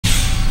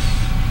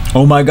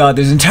Oh my god,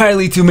 there's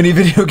entirely too many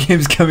video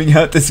games coming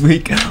out this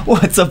week.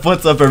 What's up,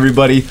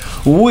 everybody?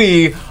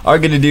 We are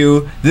gonna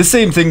do the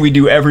same thing we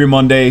do every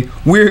Monday.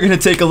 We're gonna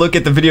take a look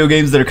at the video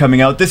games that are coming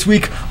out this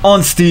week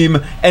on Steam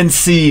and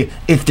see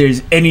if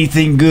there's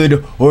anything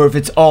good or if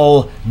it's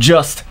all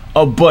just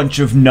a bunch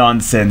of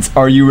nonsense.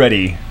 Are you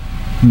ready?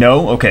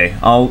 No? Okay,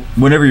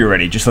 whenever you're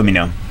ready, just let me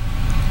know.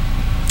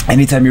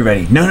 Anytime you're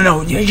ready.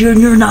 No,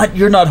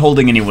 you're not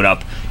holding anyone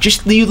up.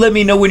 Just you let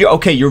me know when you're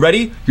okay. You're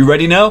ready? You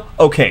ready now?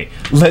 Okay,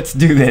 let's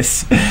do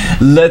this.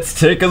 Let's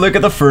take a look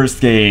at the first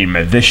game,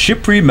 The Ship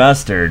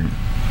Remastered.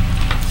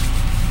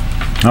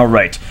 All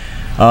right.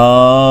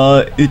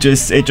 It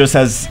just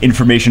has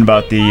information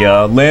about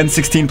the LAN.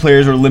 16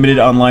 players or limited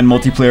online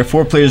multiplayer.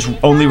 4 players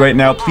only right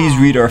now. Please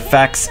read our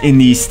facts in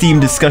the Steam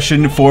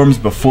discussion forums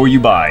before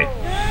you buy.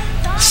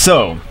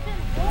 So.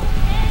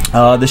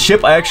 The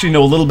ship, I actually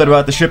know a little bit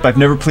about the ship. I've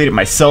never played it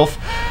myself.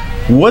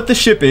 What the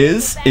ship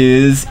is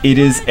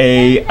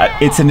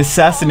it's an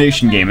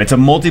assassination game. It's a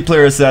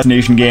multiplayer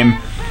assassination game.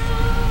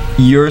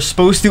 You're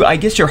supposed to, I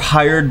guess you're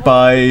hired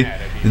by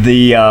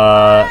the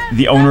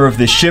owner of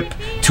the ship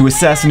to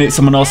assassinate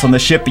someone else on the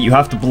ship, but you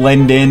have to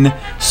blend in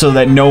so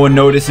that no one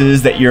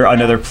notices that you're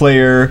another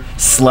player /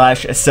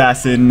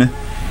 assassin.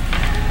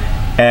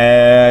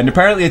 And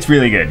apparently it's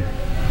really good.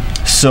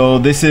 So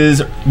this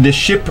is The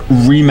Ship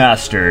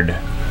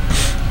Remastered.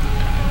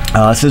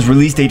 It says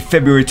release date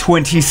February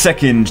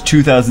 22nd,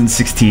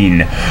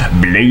 2016.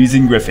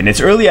 Blazing Griffin.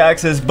 It's early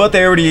access, but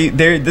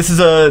this is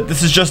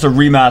just a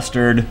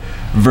remastered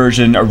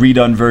version, a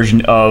redone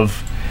version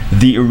of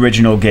the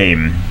original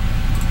game.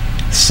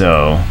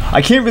 So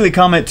I can't really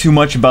comment too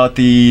much about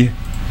the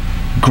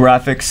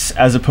graphics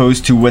as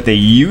opposed to what they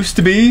used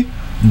to be,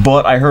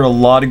 but I heard a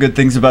lot of good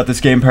things about this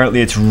game.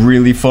 Apparently it's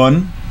really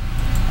fun.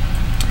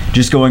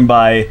 Just going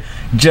by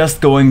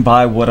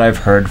what I've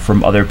heard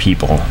from other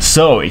people.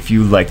 So, if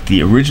you like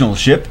the original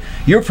ship,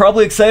 you're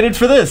probably excited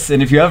for this.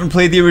 And if you haven't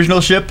played the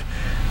original ship,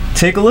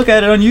 take a look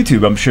at it on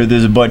YouTube. I'm sure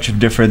there's a bunch of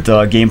different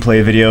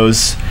gameplay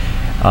videos.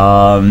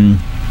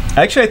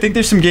 Actually, I think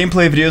there's some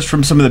gameplay videos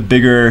from some of the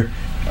bigger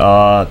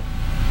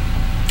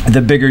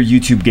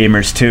YouTube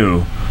gamers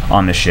too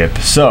on the ship.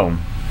 So,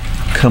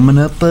 coming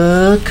out?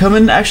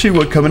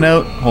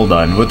 Hold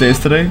on, what day is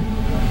today?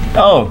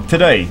 Oh,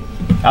 today.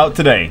 Out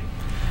today.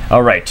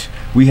 Alright,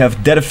 we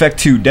have Dead Effect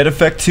 2. Dead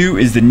Effect 2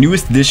 is the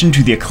newest addition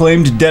to the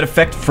acclaimed Dead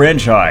Effect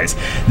franchise.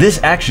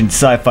 This action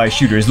sci-fi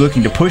shooter is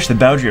looking to push the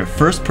boundary of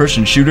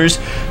first-person shooters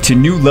to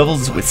new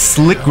levels with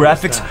slick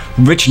graphics,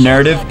 rich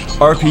narrative,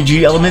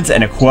 RPG elements,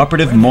 and a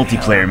cooperative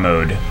multiplayer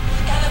mode.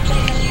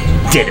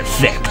 Dead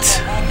Effect.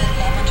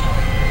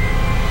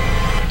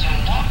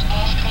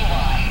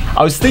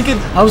 I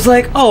was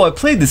like, oh, I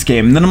played this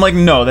game, and then I'm like,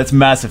 no, that's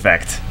Mass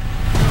Effect.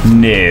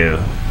 No.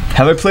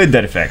 Have I played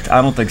Dead Effect?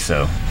 I don't think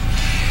so.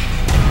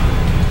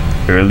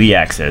 Early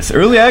access,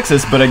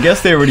 but I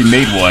guess they already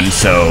made one,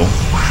 so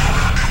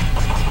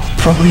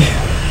probably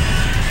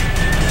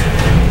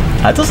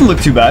that doesn't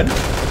look too bad.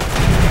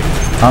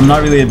 I'm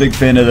not really a big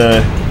fan of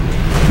the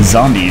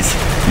zombies.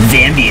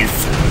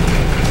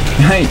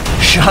 Hey,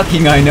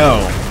 shocking, I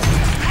know.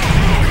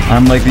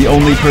 I'm like the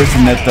only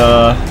person that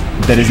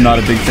is not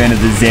a big fan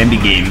of the zombie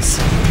games.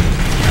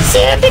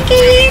 Zombie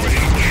games.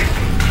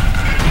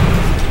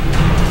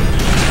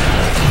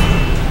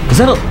 Was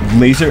that a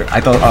laser?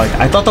 I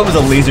thought that was a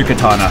laser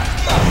katana.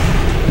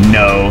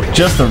 No,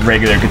 just a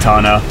regular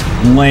katana.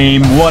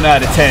 Lame. 1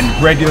 out of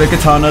 10. Regular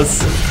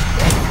katanas.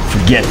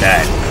 Forget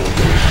that.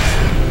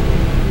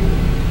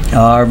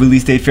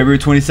 Release date February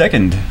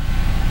 22nd.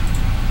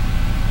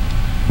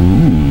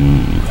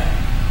 Ooh.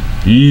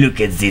 Look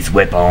at these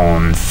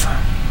weapons.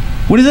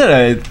 What is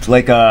that?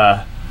 Like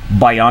a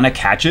bionic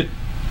hatchet?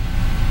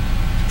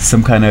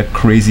 Some kind of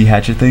crazy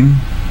hatchet thing?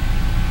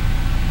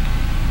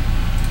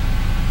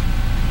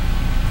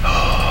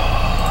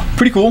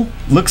 Pretty cool.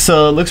 Looks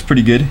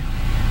pretty good.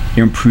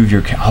 You improve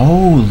your look at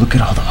all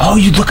the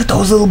you look at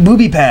those little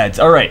booby pads.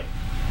 Alright.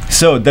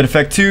 So Dead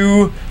Effect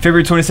 2,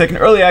 February 22nd,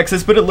 early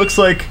access, but it looks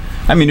like,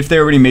 I mean, if they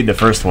already made the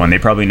first one, they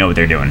probably know what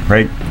they're doing,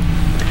 right?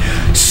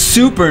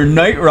 Super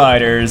Knight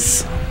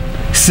Riders.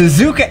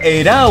 Suzuka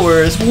 8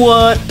 Hours,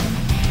 what?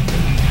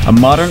 A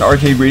modern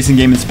arcade racing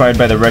game inspired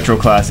by the retro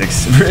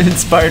classics.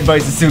 Inspired by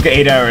Suzuka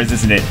 8 Hours,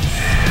 isn't it?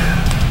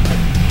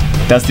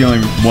 That's the only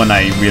one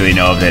I really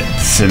know of that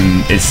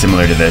is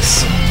similar to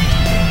this.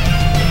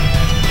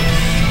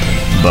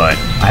 But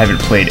I haven't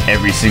played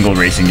every single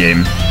racing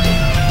game.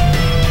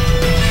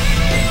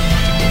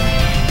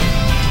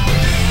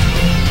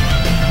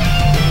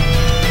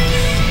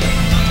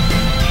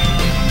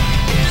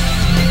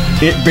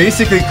 It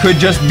basically could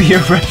just be a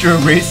retro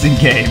racing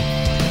game.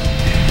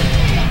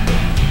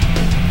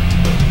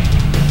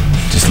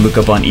 Just look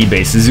up on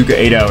eBay, Suzuka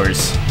 8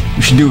 Hours.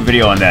 We should do a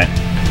video on that.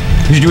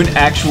 We should do an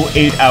actual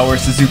 8-hour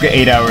Suzuka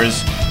 8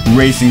 Hours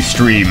racing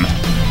stream.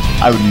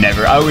 I would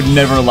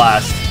never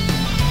last.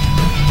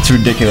 It's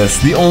ridiculous.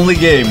 The only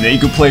game that you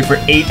could play for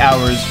 8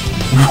 hours.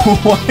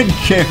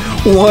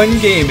 one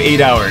game, 8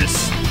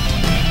 hours.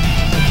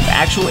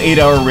 actual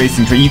 8-hour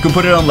racing track. You can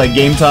put it on like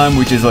game time,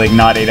 which is like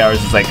not 8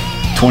 hours, it's like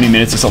 20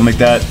 minutes or something like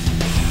that.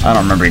 I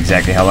don't remember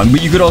exactly how long,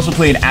 but you could also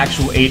play an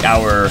actual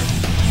 8-hour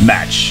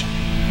match,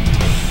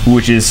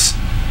 which is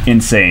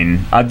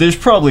insane. There's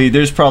probably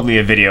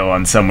a video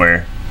on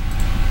somewhere.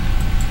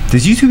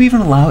 Does YouTube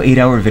even allow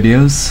 8-hour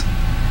videos?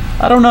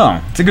 I don't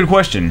know. It's a good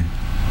question.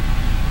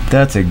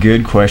 That's a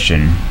good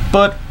question.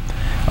 But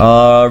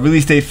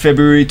release date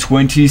February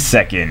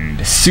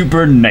 22nd.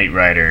 Super Knight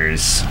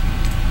Riders.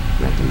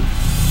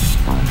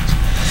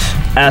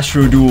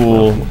 Astro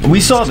Duel.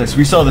 We saw this.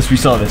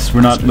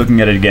 We're not looking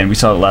at it again. We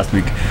saw it last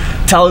week.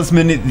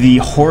 Talisman, the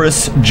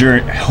Horus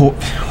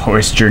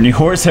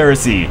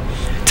Heresy.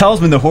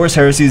 Talisman, the Horus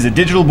Heresy is a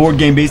digital board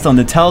game based on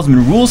the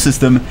Talisman rule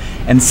system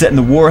and set in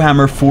the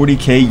Warhammer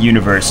 40k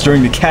universe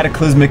during the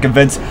cataclysmic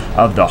events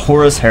of the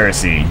Horus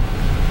Heresy.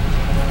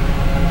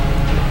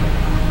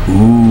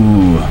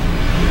 Ooh,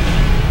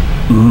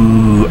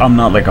 I'm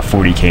not like a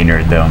 40k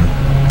nerd though.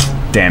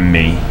 Damn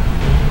me.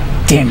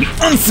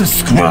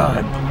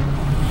 Unsubscribe.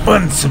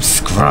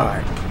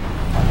 Unsubscribe.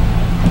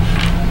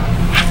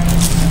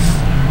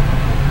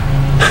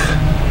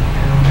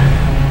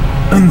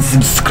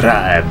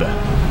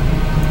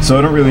 So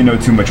I don't really know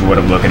too much of what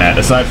I'm looking at,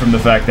 aside from the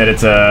fact that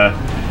it's a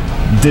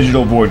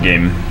digital board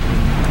game,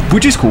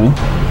 which is cool.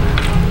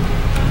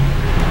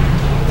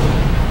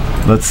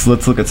 Let's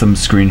look at some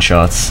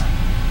screenshots.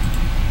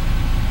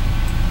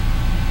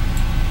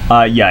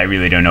 Yeah, I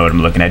really don't know what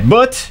I'm looking at,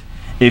 but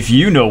if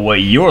you know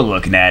what you're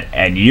looking at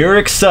and you're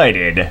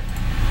excited,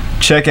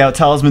 check out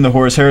Talisman, the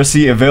Horus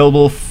Heresy,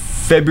 available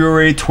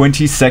February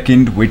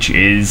 22nd, which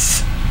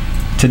is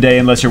today,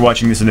 unless you're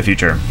watching this in the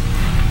future.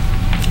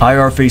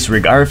 IR Face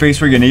Rig. IR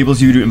Face Rig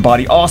enables you to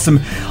embody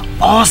awesome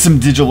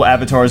digital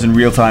avatars in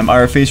real time.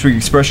 IR Face Rig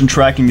expression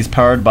tracking is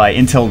powered by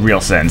Intel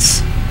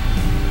RealSense.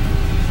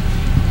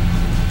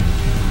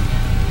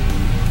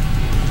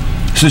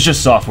 So it's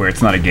just software,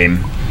 it's not a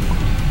game.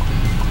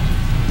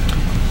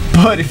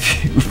 But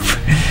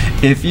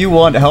if you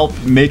want help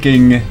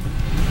making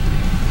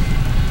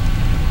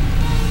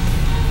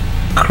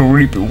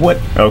creepy, what?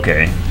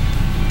 Okay.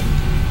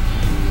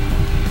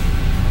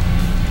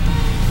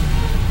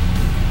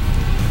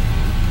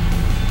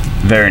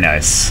 Very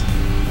nice.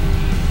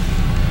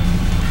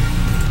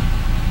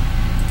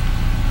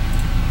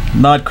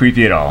 Not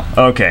creepy at all.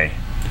 Okay.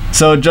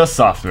 So just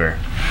software.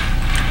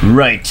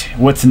 Right.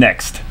 What's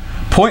next?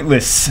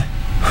 Pointless.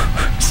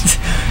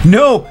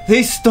 No,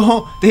 they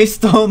stole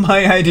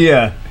my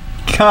idea.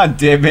 God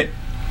damn it.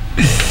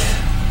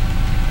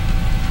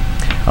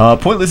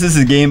 Pointless is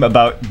a game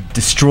about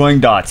destroying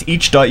dots.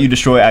 Each dot you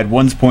destroy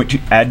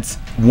adds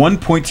 1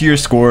 point to your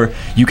score.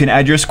 You can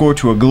add your score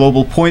to a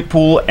global point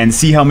pool and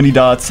see how many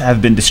dots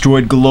have been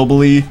destroyed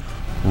globally.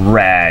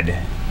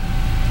 Rad.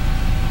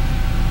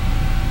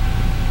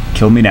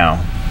 Kill me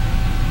now.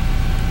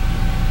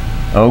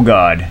 Oh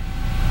god.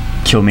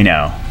 Kill me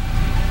now.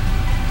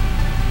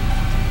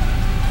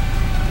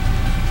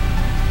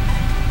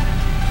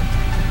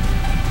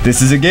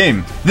 This is a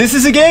game. This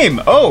is a game.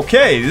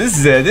 Okay,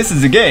 this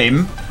is a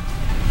game.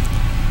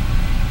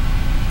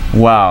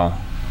 Wow.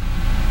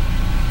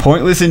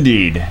 Pointless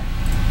indeed.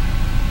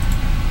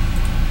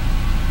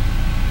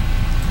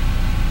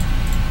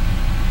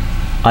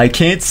 I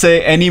can't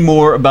say any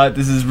more about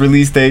this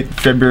release date,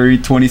 February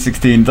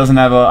 2016. Doesn't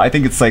have a, I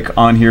think it's like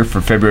on here for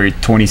February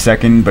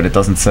 22nd, but it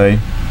doesn't say.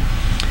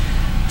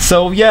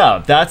 So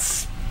yeah,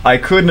 I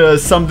couldn't have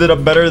summed it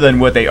up better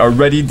than what they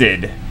already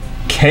did.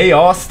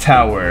 Chaos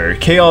Tower.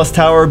 Chaos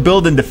Tower,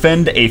 build and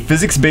defend a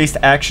physics-based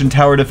action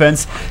tower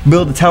defense.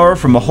 Build a tower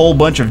from a whole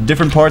bunch of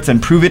different parts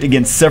and prove it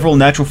against several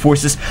natural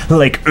forces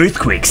like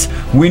earthquakes,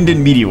 wind,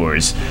 and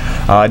meteors.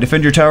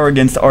 Defend your tower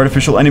against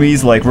artificial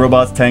enemies like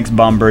robots, tanks,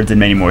 bomb birds, and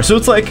many more. So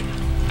it's like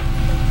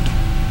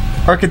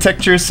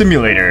architecture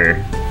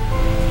simulator.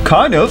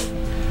 Kind of.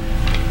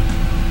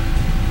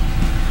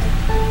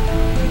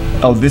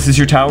 Oh, this is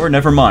your tower?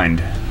 Never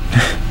mind.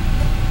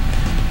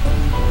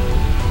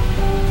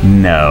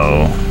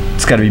 No.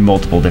 It's gotta be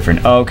multiple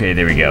different... Okay,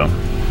 there we go.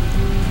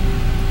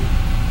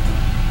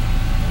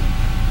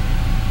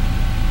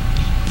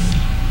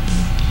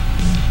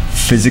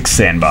 Physics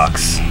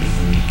Sandbox.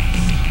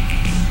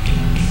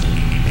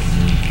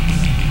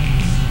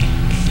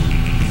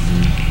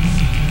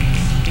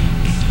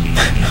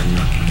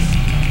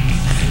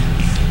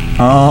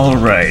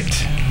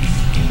 Alright.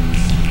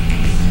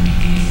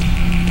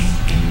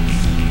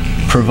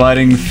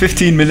 Providing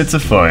 15 minutes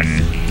of fun.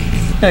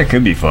 That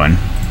could be fun.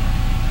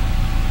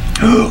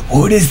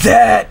 What is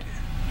that?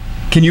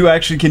 Can you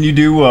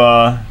do,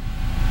 I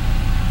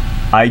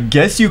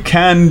guess you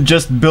can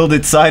just build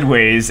it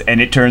sideways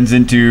and it turns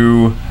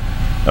into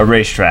a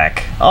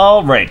racetrack.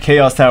 Alright,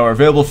 Chaos Tower,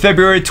 available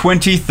February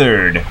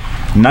 23rd,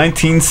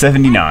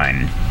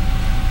 1979.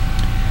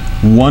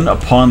 One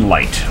Upon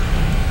Light.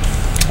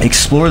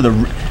 Explore the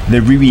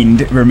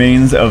ruined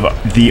remains of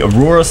the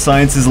Aurora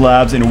Sciences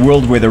Labs in a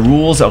world where the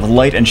rules of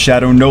light and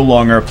shadow no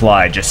longer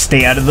apply. Just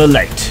stay out of the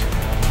light.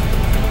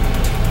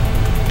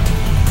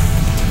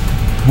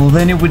 Well,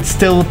 then it would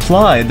still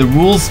apply. The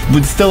rules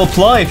would still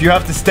apply if you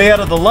have to stay out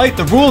of the light.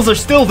 The rules are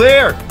still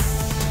there.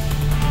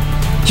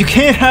 You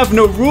can't have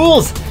no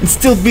rules and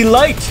still be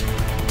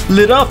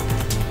lit up.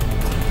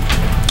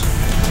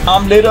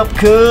 I'm lit up,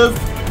 cuz.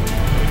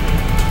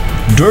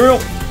 Drill.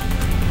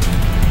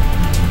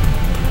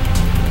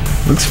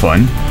 Looks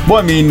fun. Well,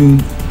 I mean,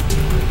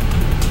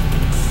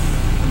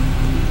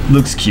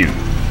 looks cute.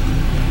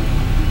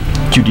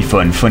 Cutie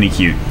fun, funny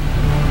cute.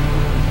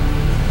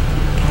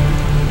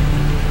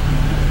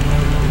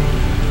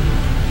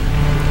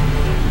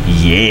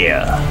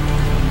 Yeah.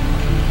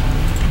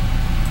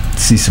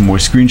 Let's see some more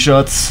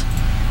screenshots.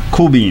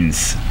 Cool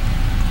beans.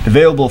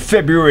 Available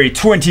February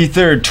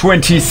 23rd,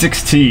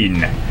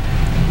 2016.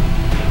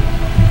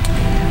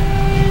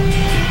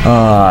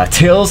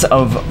 Tales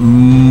of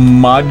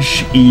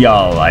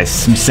Maj'Iyal. I'm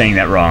saying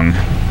that wrong.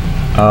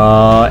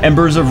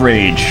 Embers of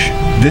Rage.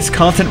 This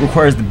content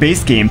requires the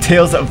base game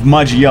Tales of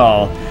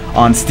Maj'Iyal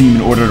on Steam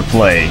in order to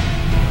play.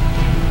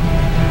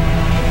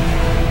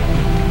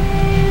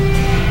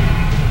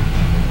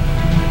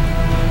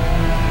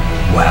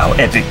 Wow,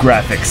 epic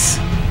graphics.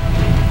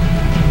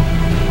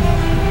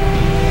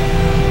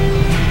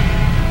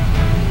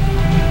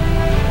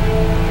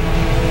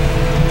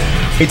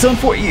 It's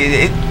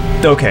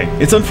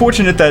It's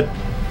unfortunate that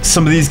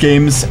some of these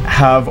games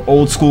have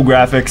old school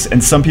graphics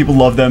and some people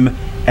love them,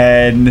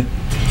 and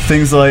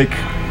things like,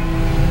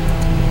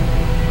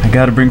 I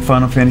gotta bring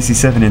Final Fantasy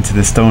VII into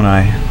this, don't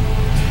I?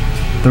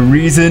 The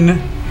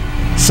reason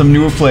some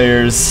newer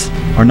players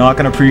are not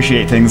gonna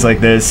appreciate things like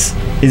this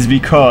is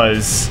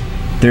because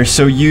they're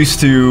so used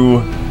to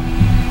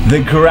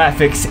the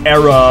graphics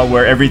era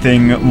where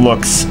everything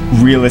looks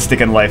realistic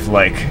and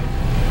lifelike.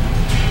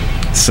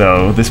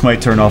 So this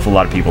might turn off a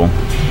lot of people.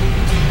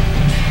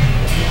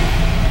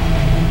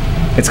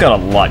 It's got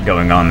a lot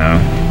going on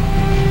though.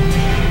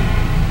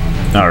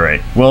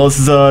 Alright, well, this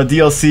is a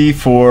DLC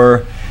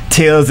for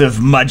Tales of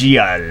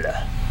Maj'Iyal.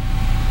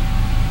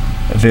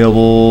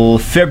 Available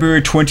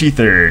February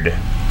 23rd.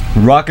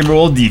 Rock and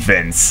Roll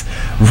Defense.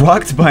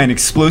 Rocked by an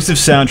explosive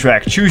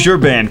soundtrack, choose your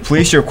band,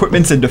 place your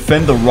equipments, and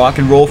defend the rock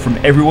and roll from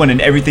everyone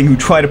and everything who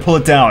try to pull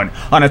it down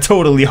on a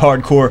totally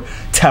hardcore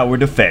tower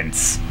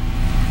defense.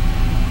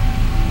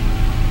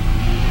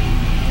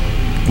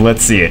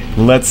 Let's see it.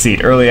 Let's see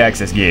it. Early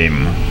access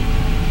game.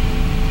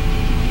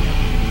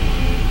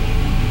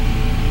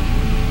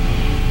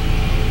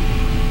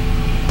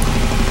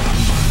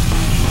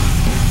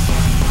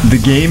 The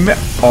game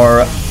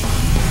are...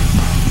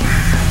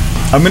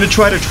 I'm gonna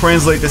try to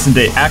translate this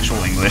into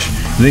actual English.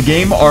 The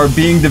game are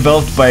being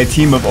developed by a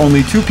team of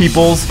only 2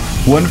 peoples,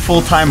 1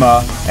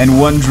 full-timer, and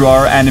 1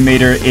 drawer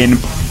animator in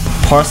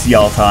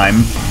partial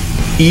time.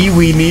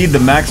 We need the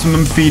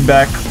maximum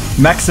feedback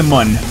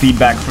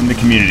from the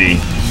community.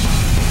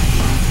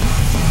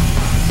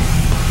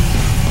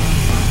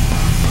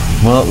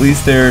 Well, at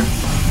least their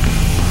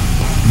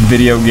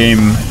video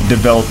game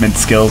development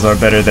skills are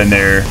better than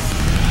their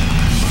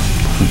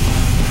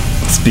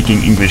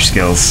speaking English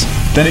skills.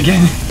 Then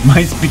again,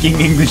 my speaking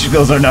English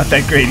skills are not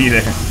that great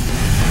either.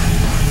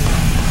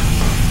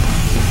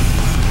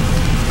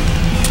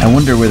 I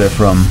wonder where they're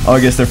from. Oh, I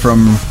guess they're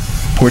from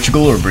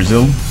Portugal or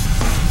Brazil.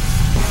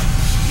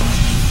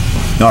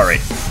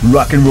 Alright,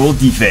 Rock and Roll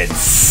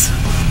Defense.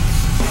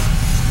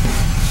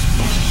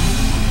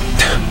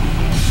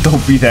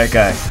 Don't be that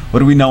guy. What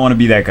do we not want to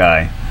be that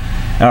guy?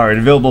 Alright,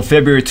 available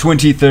February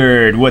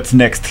 23rd. What's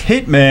next?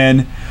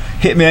 Hitman.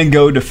 Hitman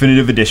Go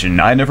Definitive Edition.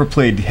 I never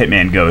played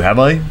Hitman Go, have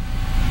I?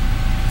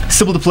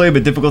 Simple to play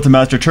but difficult to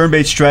master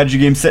turn-based strategy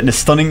game set in a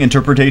stunning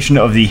interpretation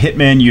of the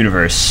Hitman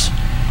universe.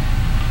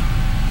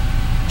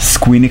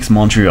 Squeenix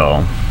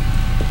Montreal.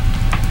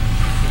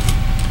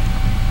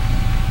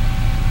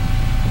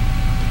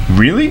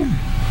 Really?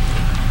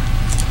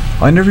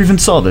 I never even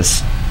saw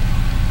this.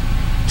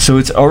 So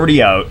it's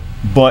already out,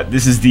 but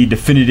this is the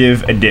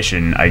definitive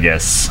edition, I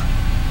guess.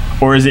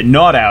 Or is it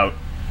not out,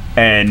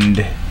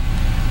 and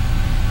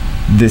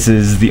this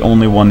is the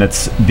only one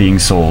that's being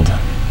sold?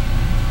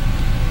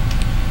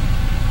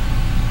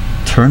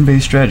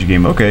 Turn-based strategy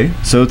game. Okay,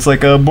 so it's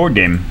like a board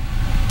game.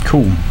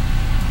 Cool.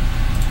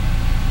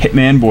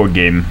 Hitman board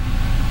game.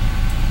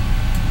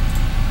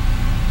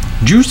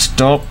 Would you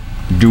stop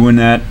doing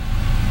that?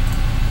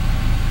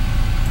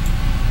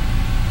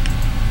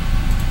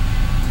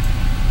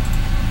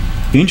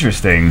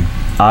 Interesting.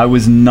 I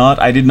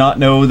did not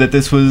know that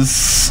this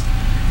was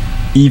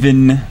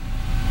even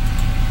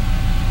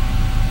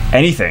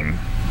anything.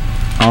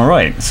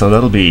 Alright, so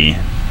that'll be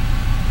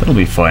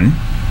fun.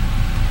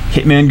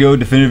 Hitman Go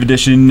Definitive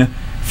Edition,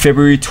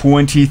 February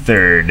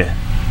 23rd.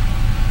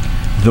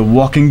 The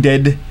Walking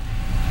Dead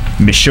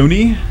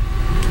Michonne?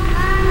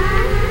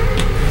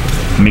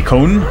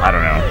 Michonne? I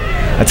don't know.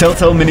 A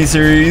Telltale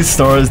miniseries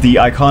stars the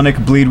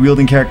iconic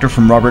blade-wielding character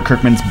from Robert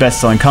Kirkman's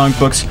best-selling comic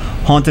books,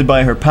 haunted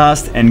by her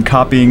past and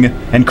coping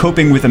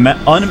with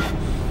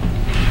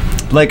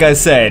like I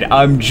said,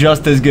 I'm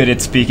just as good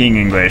at speaking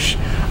English.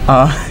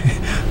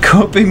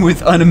 Coping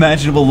with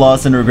unimaginable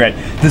loss and regret.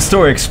 The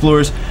story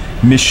explores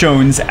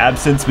Michonne's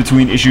absence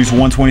between issues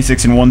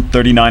 126 and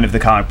 139 of the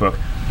comic book.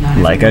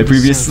 Like I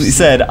previously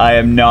said, I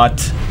am not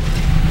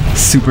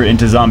super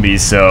into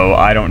zombies, so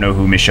I don't know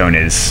who Michonne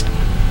is.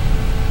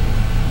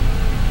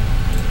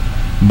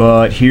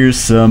 But here's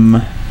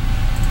some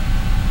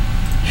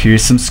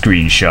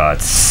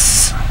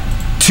screenshots.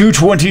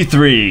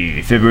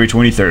 2/23, February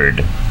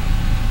 23rd.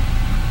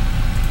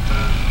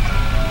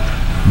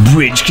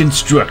 Bridge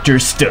constructor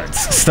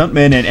stunts.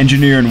 Stuntman and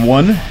engineer in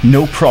one?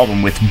 No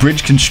problem with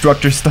bridge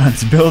constructor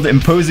stunts. Build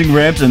imposing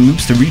ramps and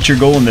loops to reach your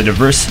goal in the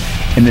diverse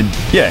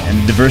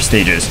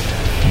stages.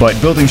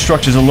 But building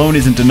structures alone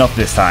isn't enough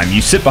this time.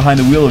 You sit behind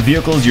the wheel of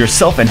vehicles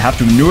yourself and have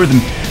to maneuver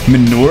them.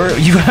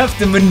 You have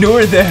to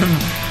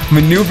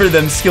maneuver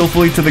them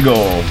skillfully to the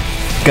goal.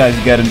 Guys,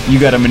 you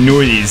gotta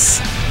maneuver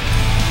these.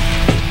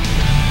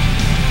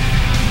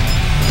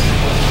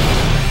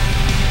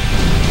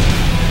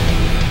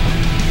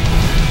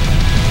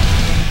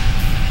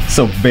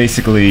 So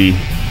basically,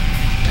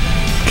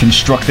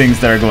 construct things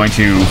that are going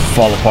to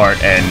fall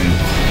apart and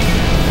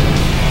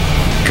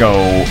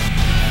go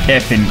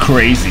effing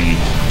crazy.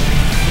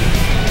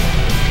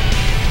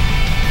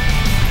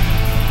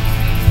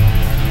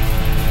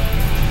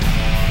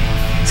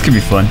 This could be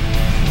fun.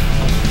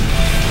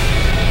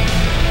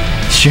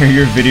 Share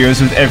your videos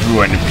with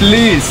everyone,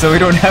 please, so we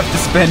don't have to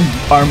spend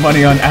our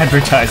money on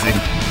advertising.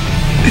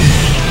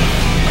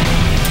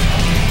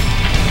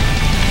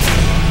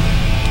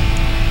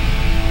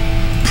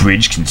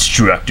 Bridge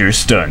constructor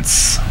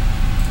stunts.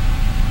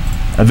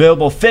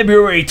 Available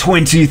February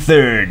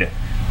 23rd,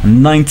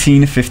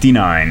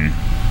 1959.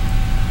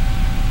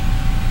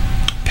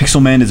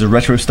 Pixelman is a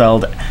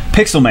retro-styled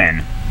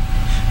Pixelman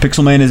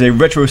is a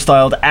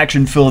retro-styled,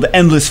 action-filled,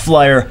 endless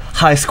flyer,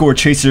 high-score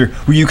chaser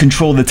where you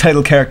control the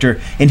title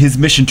character in his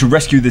mission to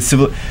rescue the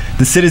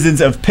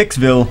citizens of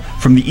Pixville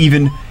from the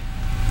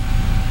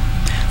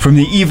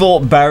evil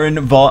Baron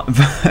Von...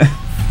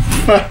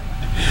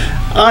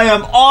 I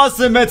am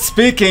awesome at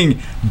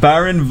speaking!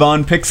 Baron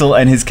Von Pixel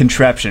and his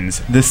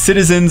contraptions. The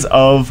citizens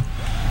of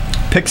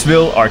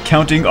Pixville are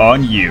counting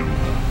on you.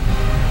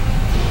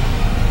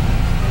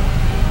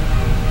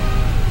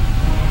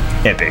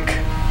 Epic.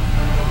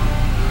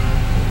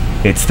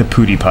 It's the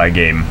PewDiePie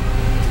game.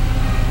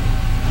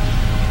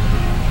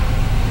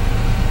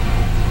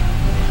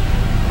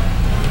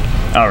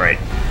 Alright.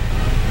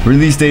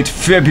 Release date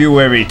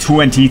February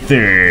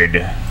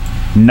 23rd,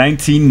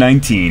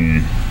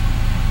 1919.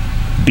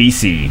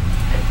 BC.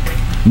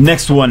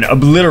 Next one,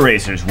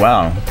 Obliteracers.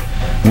 Wow.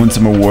 Won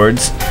some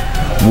awards.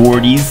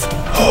 Wardies.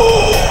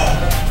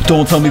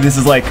 Don't tell me this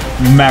is like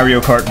Mario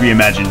Kart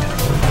reimagined.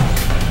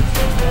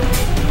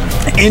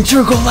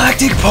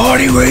 Intergalactic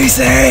Party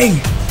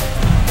Racing!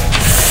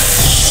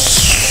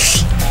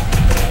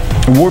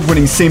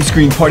 Award-winning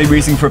same-screen party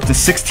racing for up to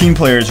 16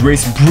 players.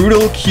 Race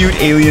brutal, cute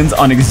aliens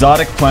on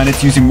exotic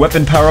planets using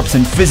weapon power-ups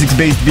and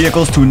physics-based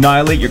vehicles to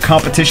annihilate your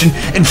competition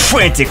in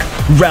frantic,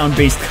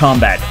 round-based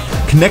combat.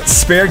 Connect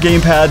spare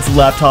gamepads,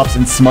 laptops,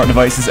 and smart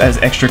devices as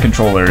extra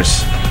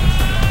controllers.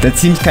 That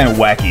seems kind of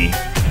wacky.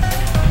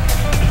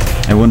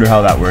 I wonder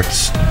how that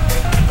works.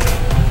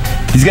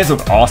 These guys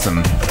look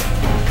awesome.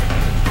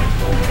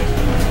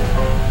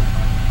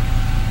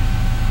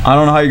 I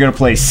don't know how you're gonna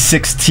play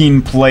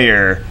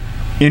 16-player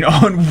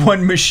on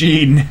one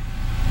machine.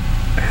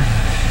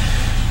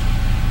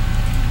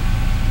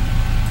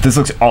 This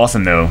looks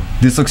awesome though.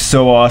 This looks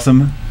so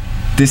awesome.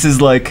 This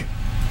is like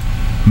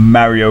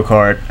Mario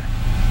Kart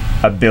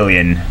a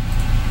billion.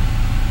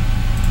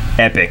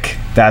 Epic.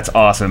 That's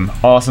awesome.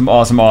 Awesome,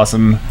 awesome,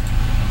 awesome.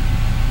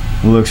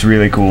 Looks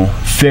really cool.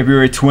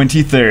 February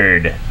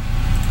 23rd.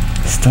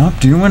 Stop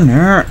doing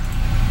that.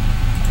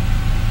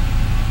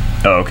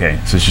 Oh, okay.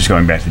 So it's just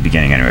going back to the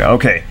beginning anyway.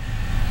 Okay.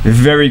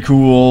 Very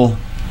cool.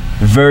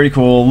 Very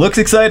cool. Looks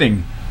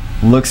exciting.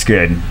 Looks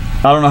good.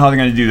 I don't know how they're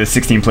going to do the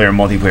 16-player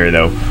multiplayer,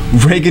 though.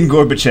 Reagan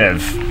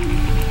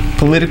Gorbachev.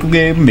 Political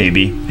game?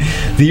 Maybe.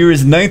 The year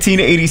is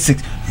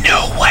 1986.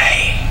 No way!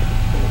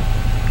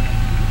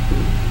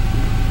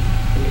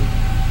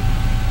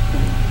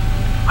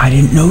 I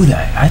didn't know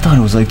that. I thought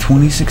it was like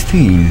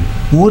 2016.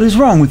 What is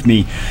wrong with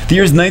me? The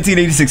year is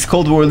 1986.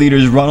 Cold War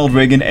leaders Ronald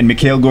Reagan and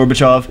Mikhail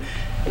Gorbachev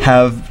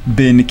have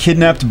been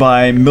kidnapped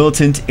by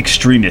militant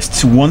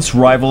extremists. Once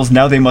rivals,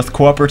 now they must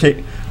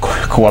cooperate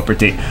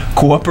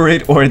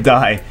or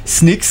die.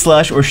 Sneak,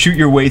 slash, or shoot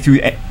your way through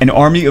an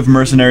army of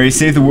mercenaries.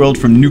 Save the world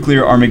from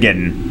nuclear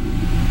Armageddon.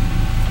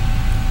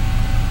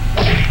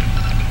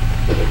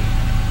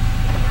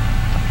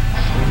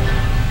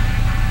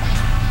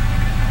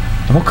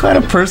 What kind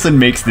of person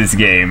makes this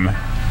game?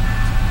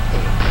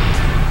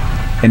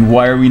 And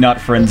why are we not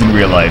friends in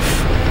real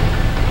life?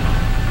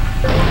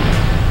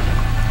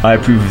 I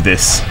approve of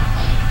this.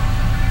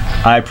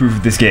 I approve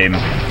of this game.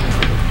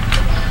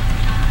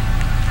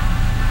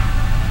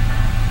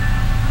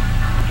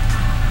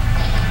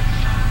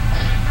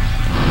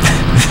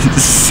 This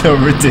is so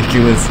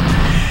ridiculous.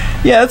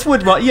 Yeah, that's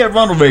what. Yeah,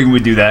 Ronald Reagan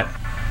would do that.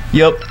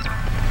 Yup.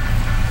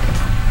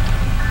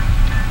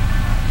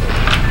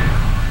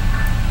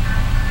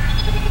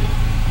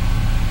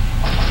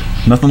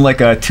 Nothing like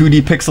a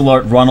 2D pixel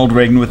art Ronald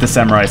Reagan with a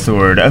samurai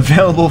sword.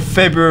 Available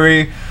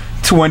February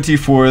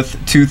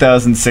 24th,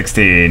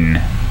 2016.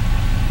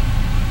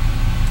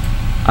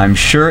 I'm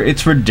sure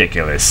it's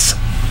ridiculous.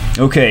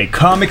 Okay,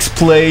 Comics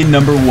Play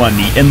number 1,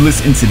 The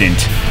Endless Incident.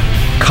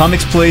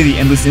 Comics Play The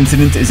Endless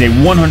Incident is a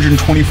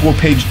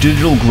 124-page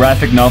digital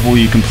graphic novel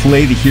where you can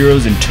play the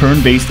heroes in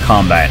turn-based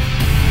combat.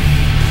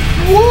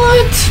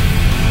 What?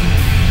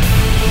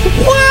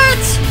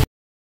 What?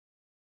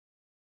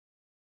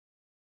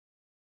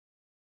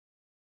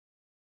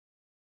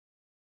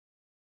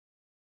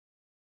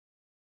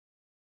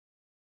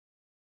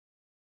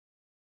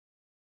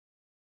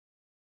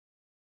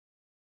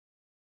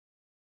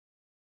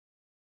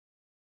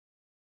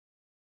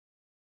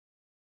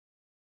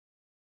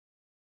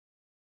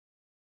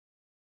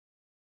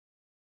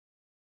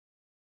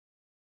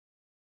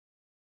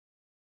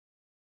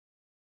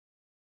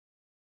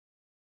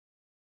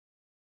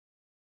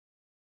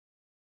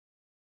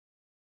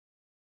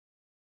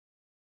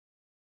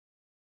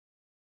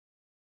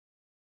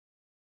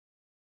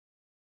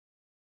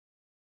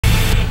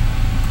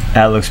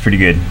 That looks pretty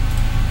good.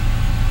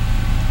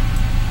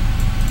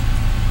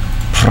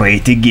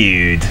 Pretty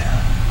good.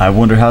 I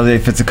wonder how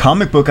if it's a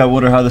comic book, I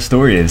wonder how the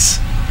story is.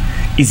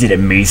 Is it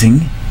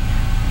amazing?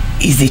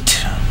 Is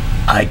it?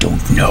 I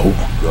don't know.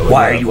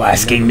 Why are you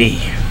asking me?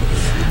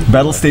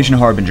 Battle Station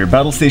Harbinger.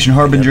 Battle Station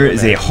Harbinger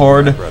is a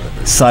hard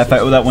sci-fi.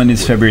 Oh, that one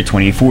is February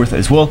 24th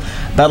as well.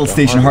 Battle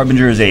Station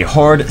Harbinger is a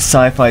hard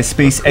sci-fi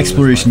space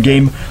exploration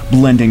game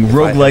blending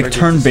roguelike,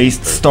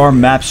 turn-based, star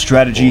map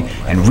strategy,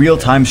 and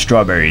real-time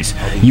strawberries.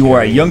 You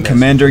are a young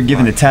commander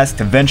given the task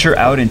to venture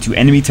out into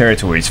enemy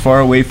territories, far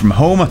away from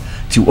home,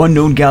 to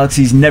unknown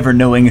galaxies, never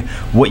knowing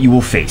what you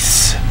will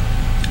face.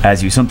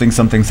 As you something,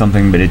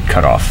 but it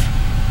cut off.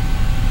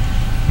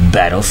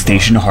 Battle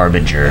Station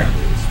Harbinger.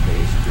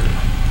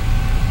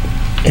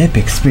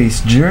 Epic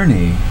Space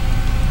Journey.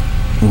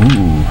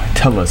 Ooh,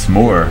 tell us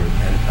more,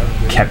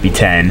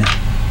 Capitan.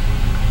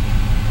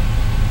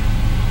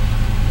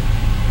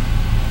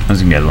 This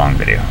is gonna be a long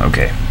video.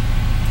 Okay.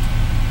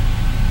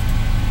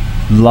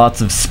 Lots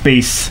of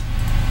space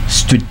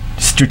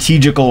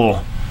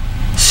strategical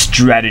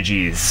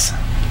strategies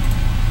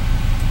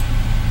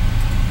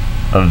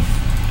of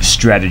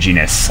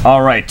strateginess.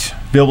 All right.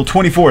 Available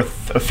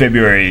 24th of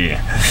February.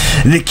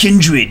 The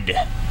Kindred.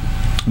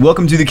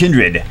 Welcome to The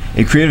Kindred,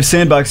 a creative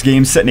sandbox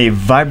game set in a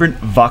vibrant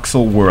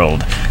voxel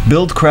world.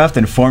 Build, craft,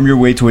 and farm your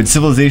way towards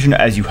civilization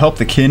as you help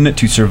the kin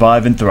to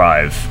survive and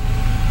thrive.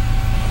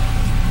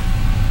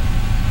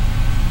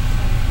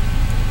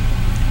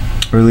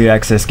 Early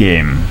access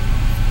game.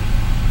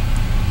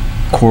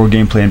 Core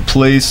gameplay in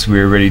place.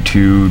 We are ready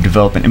to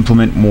develop and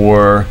implement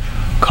more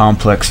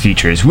complex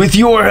features. With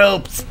your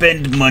help,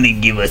 spend money,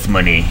 give us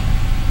money.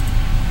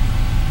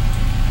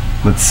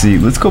 Let's see.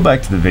 Let's go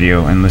back to the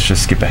video and let's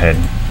just skip ahead.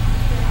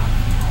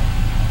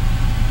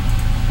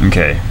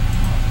 Okay.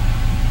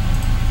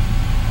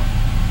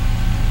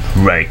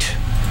 Right.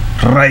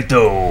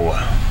 Righto.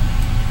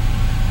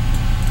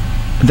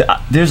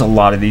 There's a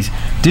lot of these.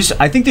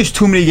 I think there's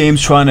too many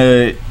games trying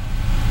to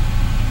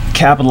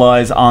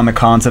capitalize on the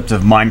concept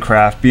of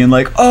Minecraft being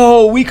like,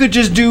 oh, we could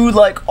just do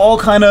like all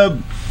kind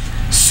of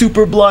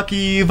super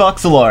blocky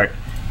voxel art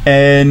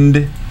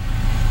and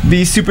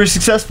be super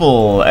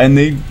successful. And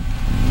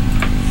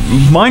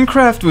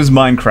Minecraft was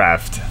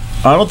Minecraft.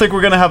 I don't think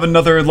we're gonna have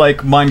another like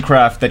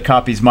Minecraft that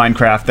copies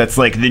Minecraft that's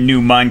like the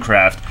new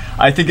Minecraft.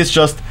 I think it's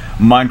just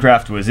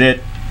Minecraft was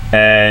it,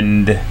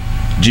 and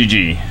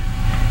GG.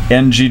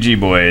 And GG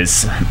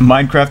boys.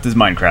 Minecraft is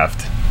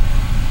Minecraft.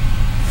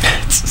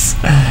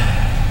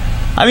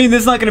 I mean,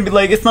 there's not gonna be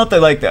like, it's not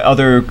that like the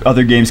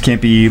other games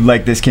can't be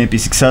like this, can't be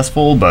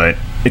successful, but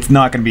it's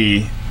not gonna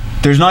be,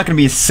 there's not gonna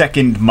be a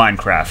second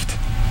Minecraft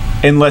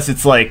unless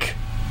it's like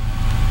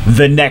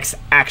the next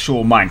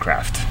actual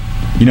Minecraft.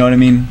 You know what I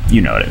mean?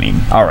 You know what I mean.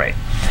 Alright.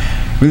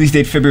 Release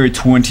date February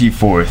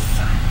 24th.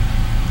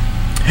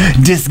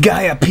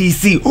 Disgaea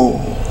PC. Oh.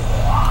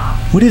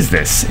 What is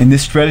this? In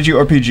this strategy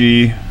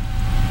RPG...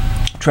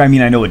 I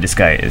mean, I know what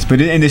Disgaea is, but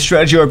in this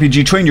strategy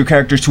RPG, train your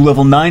characters to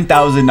level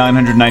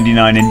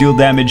 9,999 and deal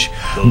damage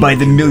by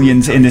the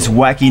millions in this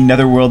wacky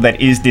netherworld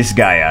that is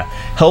Disgaea.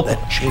 Help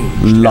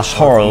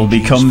Laharl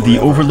become the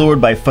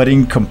overlord by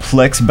fighting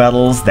complex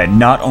battles that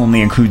not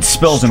only include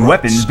spells and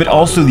weapons, but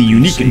also the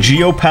unique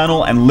geo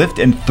panel and lift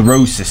and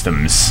throw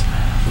systems.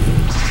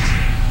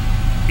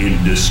 In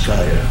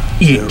Disgaea,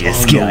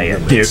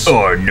 there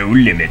are no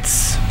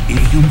limits.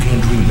 If you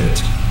can dream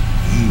it,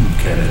 you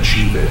can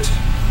achieve it.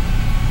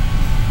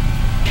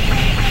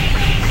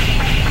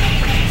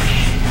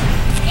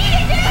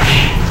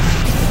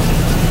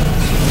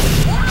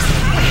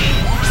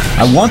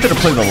 I wanted to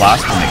play the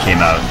last one that came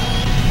out.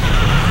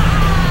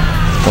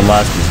 The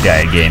last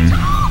Disgaea game.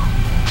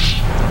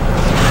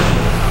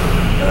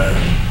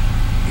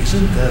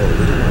 Isn't that a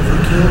little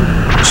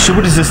overkill? So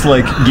what is this,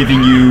 like,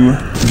 giving you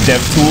dev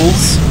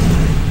tools?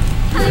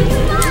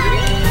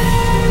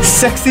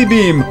 Sexy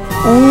beam!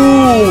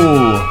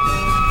 Ooh!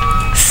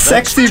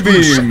 Sexy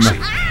beam! Sexy.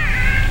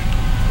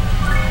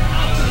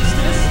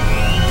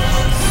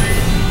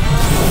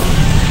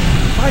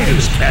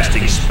 dragons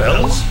casting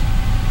spells?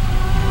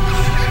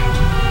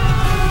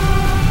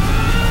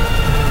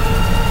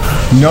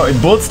 No,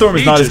 Bulletstorm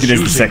is not as Just good as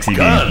the using sexy game.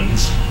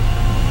 guns.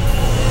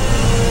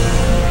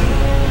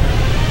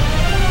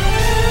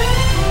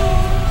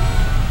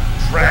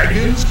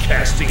 Dragons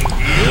casting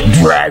heals?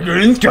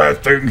 Dragons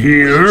casting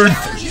heals.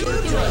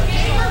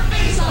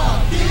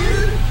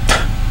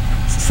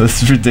 So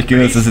this is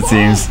ridiculous as it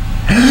seems.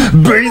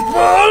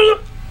 Baseball.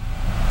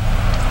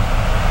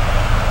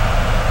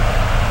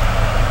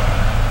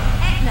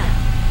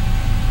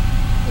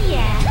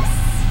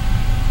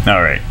 Yes?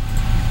 All right.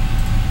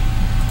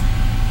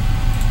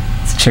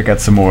 Let's check out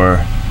some more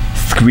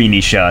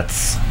screeny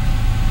shots.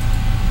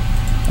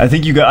 I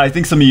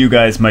think some of you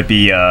guys might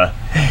be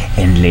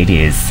and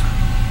ladies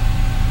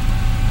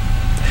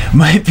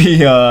might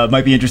be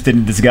interested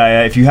in this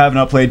guy. If you have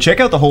not played, check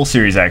out the whole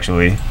series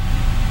actually,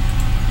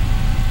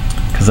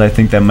 because I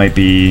think that might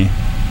be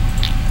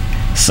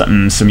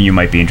something some of you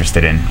might be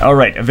interested in. All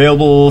right,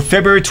 available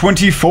February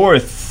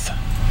 24th.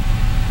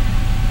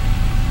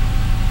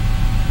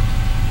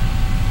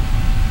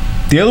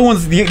 The other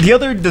ones, the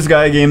other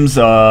Disgaea games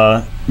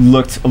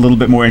looked a little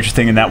bit more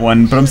interesting in that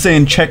one, but I'm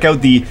saying check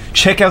out the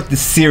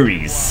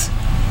series.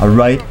 All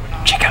right,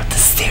 check out the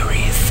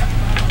series.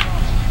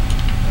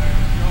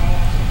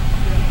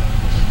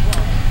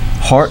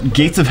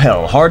 Gates of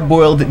Hell.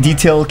 Hard-boiled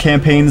detail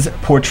campaigns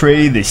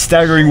portray the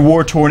staggering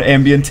war-torn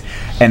ambient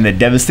and the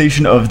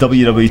devastation of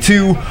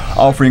WW2,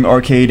 offering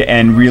arcade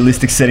and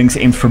realistic settings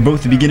aimed for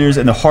both the beginners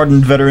and the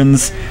hardened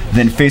veterans,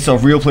 then face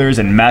off real players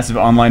in massive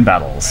online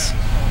battles.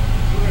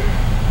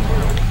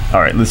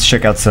 Alright, let's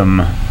check out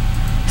some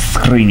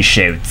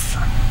screenshots.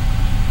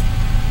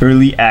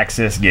 Early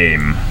access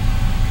game.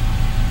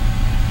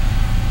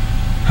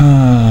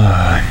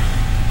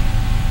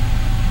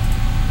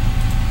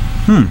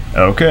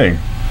 Okay.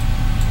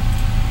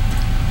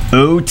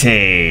 Ote.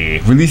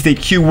 Release date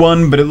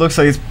Q1, but it looks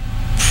like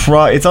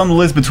it's on the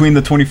list between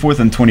the 24th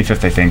and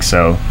 25th, I think,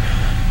 so.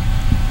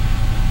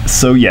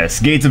 So yes,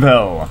 Gates of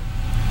Hell.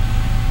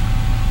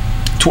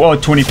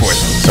 24th,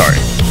 sorry.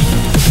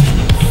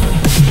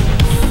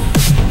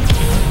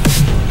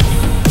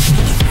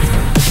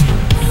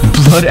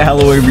 Blood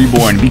Alloy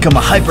Reborn. Become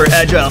a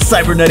hyper-agile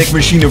cybernetic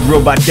machine of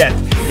robot death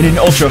in an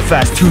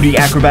ultra-fast 2D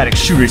acrobatic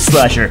shooter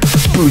slasher.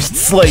 Boost,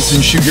 slice,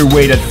 and shoot your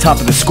way to the top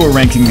of the score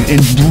ranking in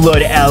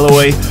Blood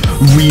Alloy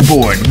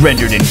Reborn,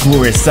 rendered in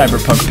glorious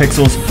cyberpunk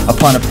pixels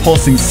upon a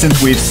pulsing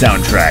synthwave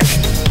soundtrack.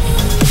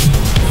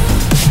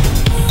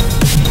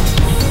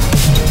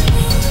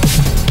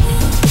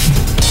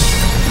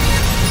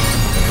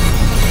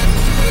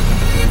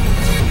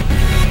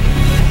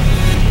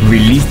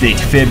 Release date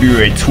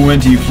February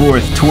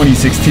 24th,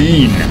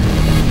 2016.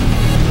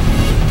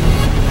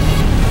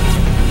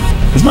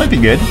 This might be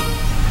good.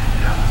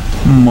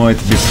 Might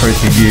be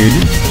pretty good.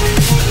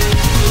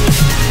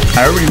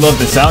 I already love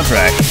the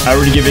soundtrack. I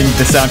already giving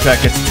the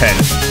soundtrack its 10.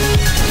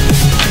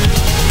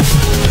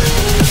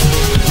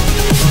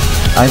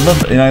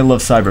 I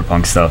love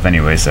cyberpunk stuff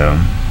anyway, so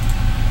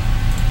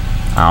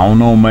I don't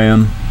know,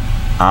 man.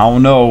 I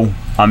don't know.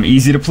 I'm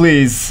easy to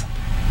please.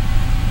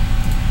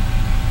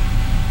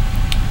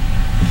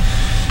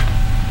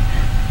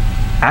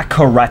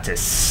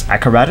 Acaratus.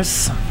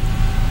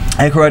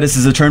 Acaratus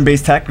is a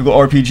turn-based tactical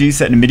RPG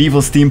set in a medieval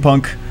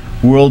steampunk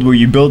world where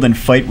you build and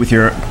fight with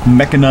your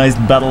mechanized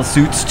battle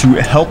suits to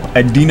help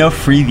Adina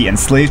free the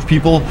enslaved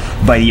people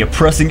by the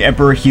oppressing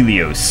Emperor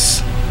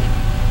Helios.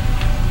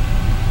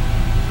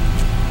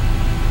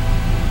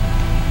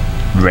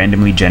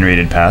 Randomly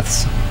generated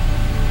paths.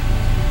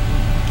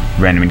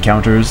 Random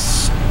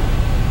encounters.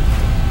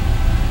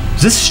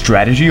 Is this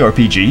strategy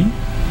RPG?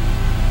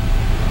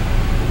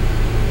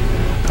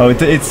 Oh,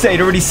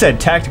 it already said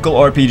tactical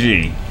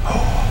RPG.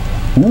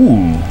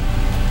 Ooh.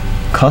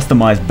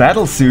 Customized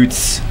battle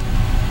suits.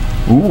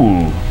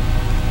 Ooh.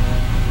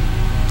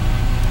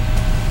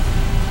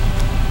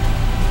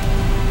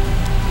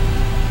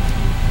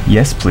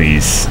 Yes,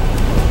 please.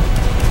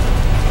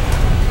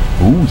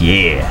 Ooh,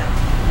 yeah.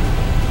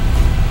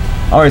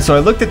 Alright, so I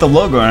looked at the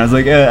logo and I was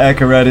like,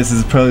 Acaratus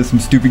is probably some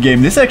stupid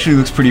game. This actually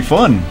looks pretty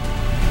fun.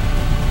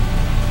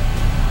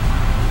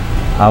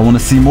 I want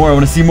to see more. I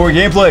want to see more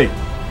gameplay.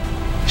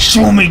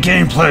 Show me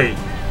gameplay!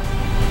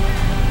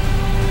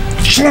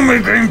 Show me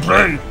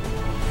gameplay!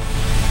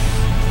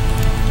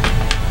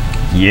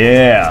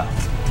 Yeah.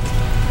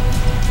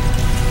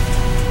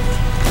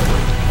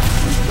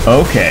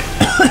 Okay.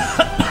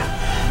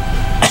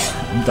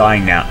 I'm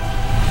dying now.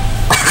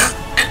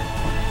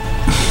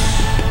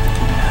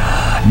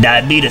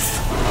 Diabetes.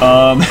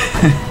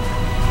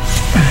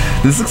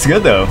 This looks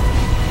good though.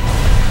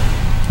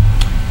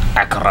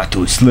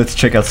 Acaratus. Let's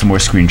check out some more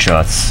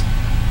screenshots.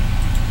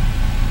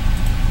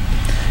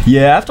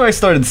 Yeah, after I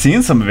started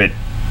seeing some of it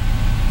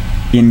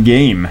in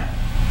game,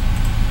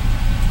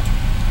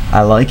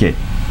 I like it.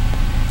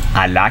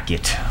 I like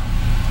it.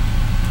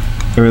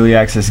 Early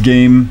access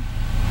game.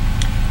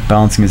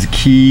 Balancing is a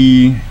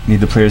key. Need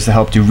the players to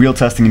help do real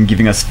testing and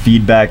giving us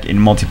feedback in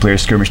multiplayer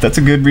skirmish. That's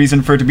a good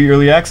reason for it to be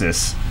early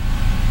access.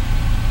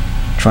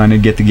 Trying to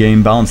get the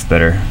game balanced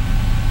better.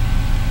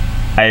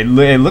 It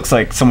looks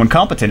like someone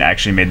competent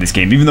actually made this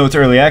game. Even though it's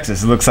early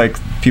access, it looks like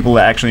people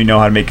that actually know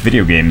how to make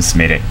video games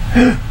made it.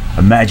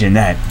 Imagine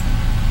that.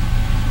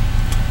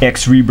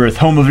 X Rebirth,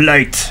 Home of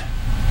Light.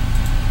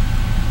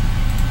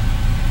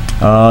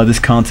 This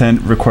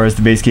content requires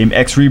the base game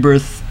X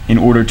Rebirth in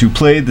order to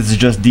play. This is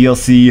just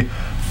DLC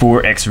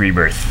for X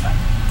Rebirth,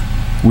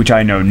 which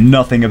I know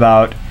nothing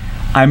about.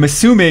 I'm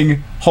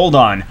assuming, hold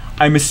on,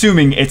 I'm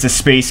assuming it's a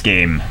space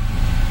game.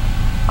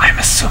 I'm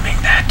assuming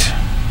that.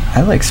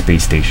 I like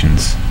space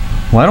stations.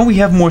 Why don't we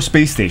have more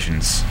space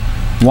stations?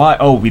 Why?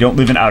 Oh, we don't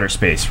live in outer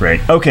space,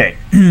 right? Okay.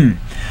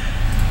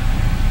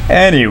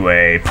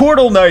 Anyway,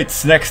 Portal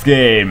Knights, next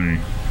game.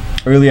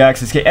 Early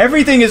access game.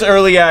 Everything is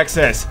early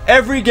access.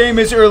 Every game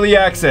is early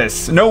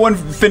access. No one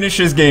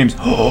finishes games.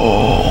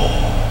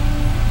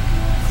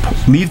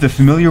 Leave the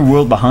familiar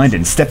world behind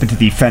and step into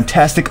the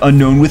fantastic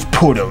unknown with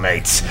Portal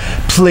Knights.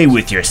 Play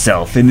with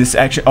yourself in this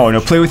action. Oh no,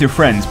 play with your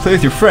friends. Play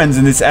with your friends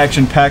in this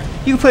action-packed.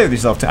 You can play with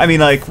yourself too. I mean,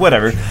 like,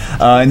 whatever.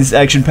 In this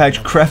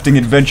action-packed crafting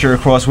adventure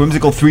across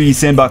whimsical 3D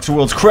sandbox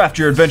worlds, craft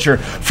your adventure,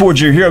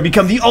 forge your hero,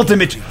 become the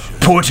ultimate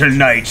Portal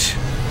Knight.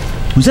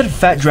 Was that a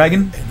fat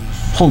dragon?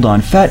 Hold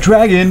on, fat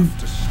dragon.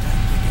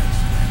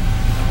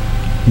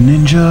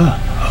 Ninja.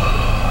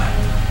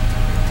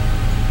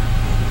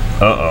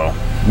 Uh-oh.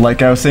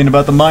 Like I was saying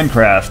about the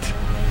Minecraft.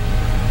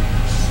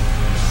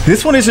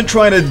 This one isn't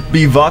trying to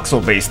be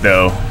voxel based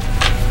though.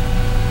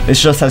 It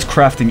just has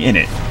crafting in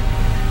it.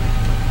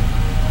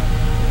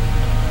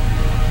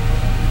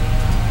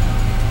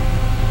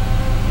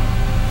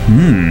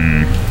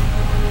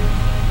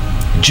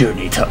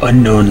 Journey to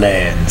unknown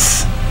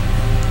lands.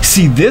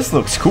 See, this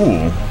looks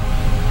cool.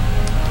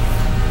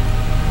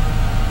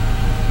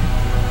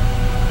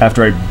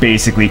 After I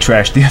basically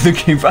trashed the other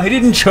game. I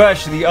didn't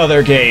trash the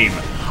other game.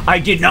 I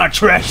did not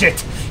trash it.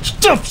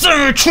 Stop saying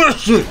I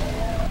trashed it.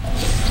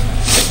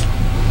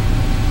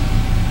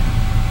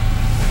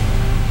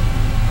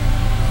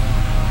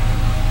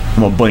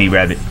 I'm a bunny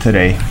rabbit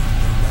today.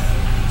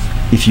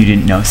 If you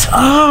didn't know.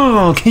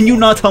 Oh, can you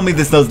not tell me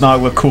this does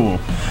not look cool?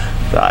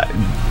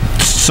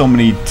 So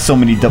many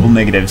double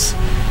negatives.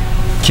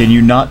 Can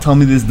you not tell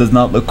me this does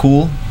not look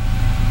cool?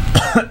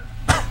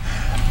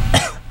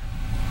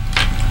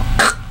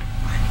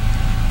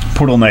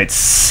 Portal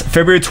Knights,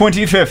 February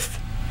 25th.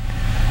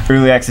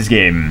 Early access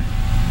game.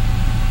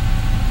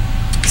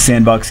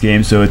 Sandbox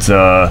game, so it's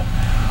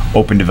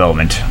open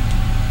development.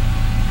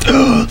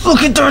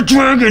 Look at that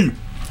dragon!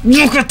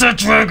 Look at that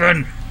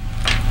dragon!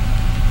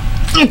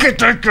 Look at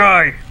that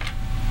guy!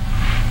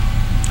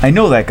 I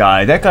know that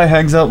guy. That guy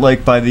hangs out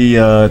like by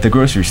the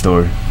grocery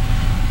store,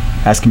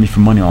 asking me for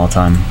money all the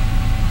time.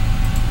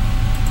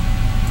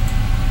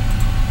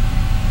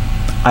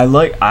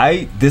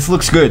 This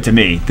looks good to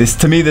me.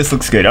 This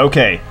looks good.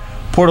 Okay.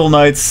 Portal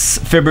Knights,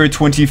 February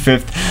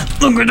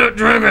 25th. Look at that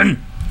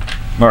dragon!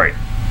 Alright.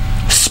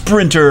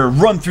 Sprinter,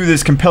 run through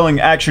this compelling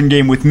action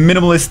game with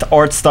minimalist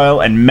art style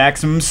and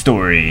maximum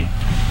story.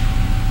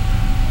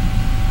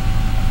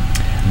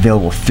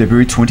 Available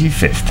February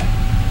 25th.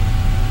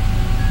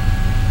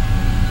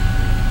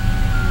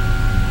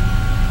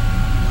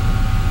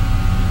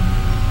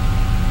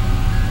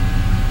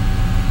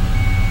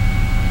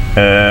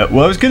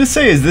 What I was gonna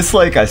say, is this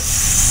like a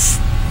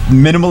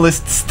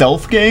minimalist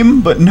stealth game?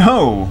 But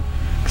no,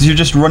 because you're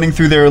just running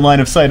through their line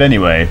of sight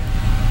anyway.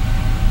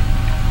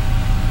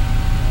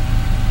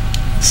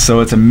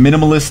 So it's a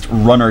minimalist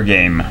runner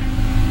game.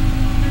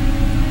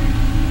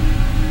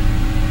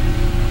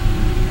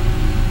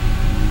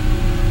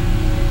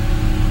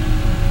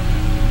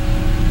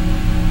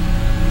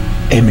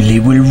 Emily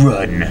will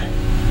run.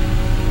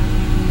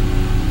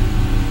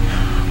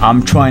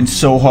 I'm trying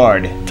so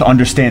hard to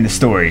understand the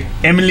story.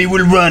 Emily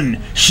will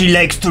run. She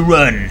likes to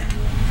run.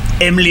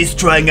 Emily's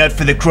trying out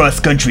for the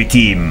cross-country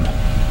team.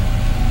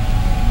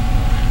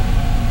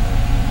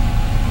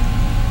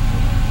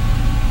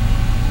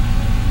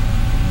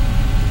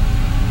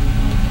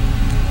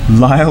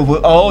 Lyle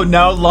will... Oh,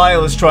 now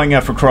Lyle is trying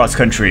out for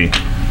cross-country.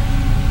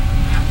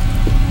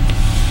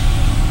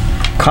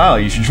 Kyle,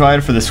 you should try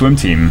it for the swim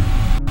team.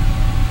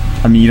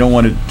 I mean, you don't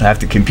want to have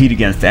to compete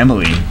against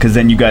Emily, because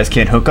then you guys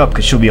can't hook up,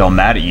 because she'll be all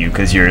mad at you,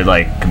 because you're,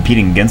 like,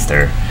 competing against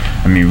her.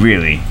 I mean,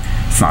 really.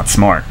 It's not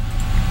smart.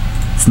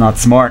 It's not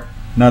smart.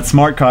 Not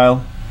smart,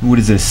 Kyle. What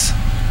is this?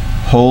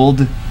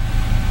 Hold,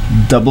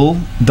 double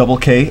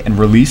K, and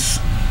release.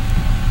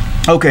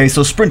 Okay,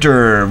 so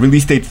Sprinter,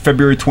 release date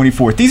February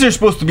 24th. These are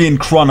supposed to be in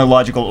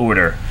chronological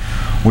order.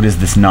 What is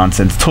this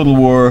nonsense? Total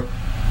War,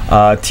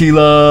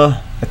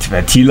 Attila.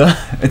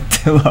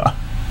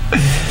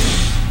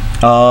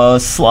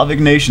 Slavic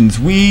nations.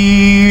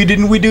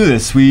 Didn't we do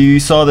this? We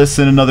saw this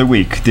in another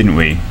week, didn't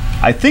we?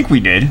 I think we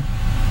did.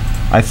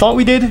 I thought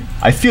we did.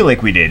 I feel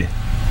like we did.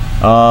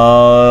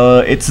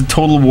 It's a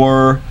Total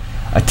War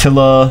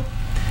Attila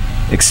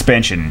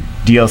expansion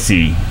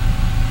DLC.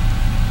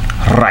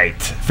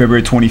 Right,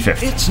 February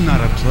 25th. It's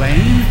not a plane.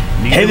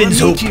 Heaven's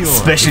Hope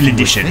Special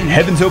Edition.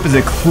 Heaven's Hope is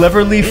a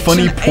cleverly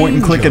funny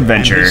point-and-click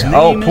adventure.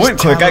 Oh,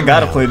 point-and-click, I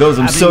gotta play those.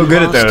 I'm so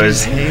good at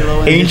those.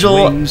 Angel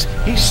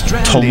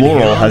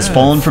Tolorel has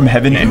fallen from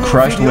heaven and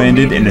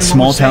crash-landed in the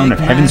small town of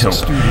Heaven's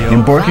Hope,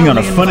 embarking on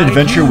a fun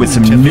adventure with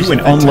some new and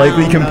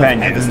unlikely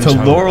companions.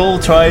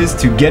 Tolorel tries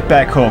to get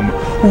back home.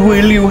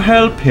 Will you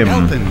help him?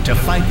 Help him to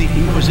fight the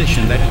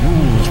Inquisition that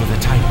rules with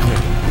a tight grip.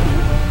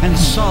 And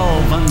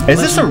solve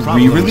Is this a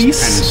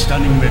re-release? And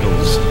stunning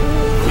riddles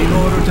in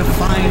order to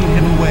find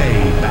him way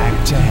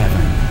back to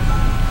heaven.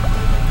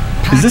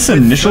 Is this an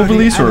initial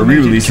release or a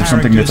re-release of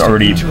something that's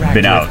already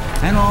been out?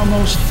 And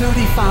almost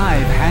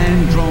 35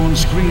 hand-drawn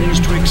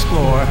screens to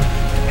explore.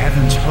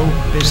 Heaven's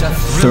Hope is a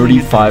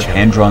 35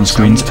 hand-drawn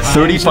screens.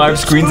 35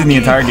 screens in the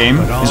entire game?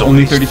 Is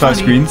only 35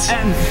 screens?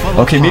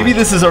 Okay, maybe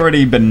this has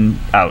already been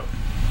out.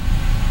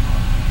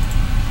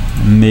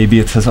 Maybe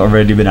it has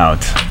already been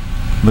out.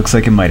 Looks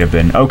like it might have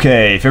been.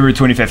 Okay, February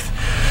 25th.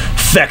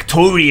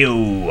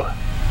 Factorio!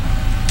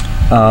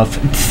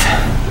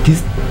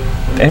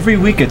 Every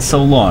week it's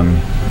so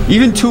long.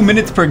 Even 2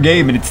 minutes per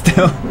game and it's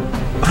still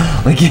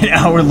like an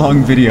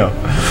hour-long video.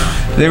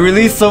 They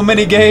release so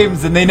many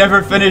games and they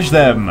never finish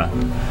them.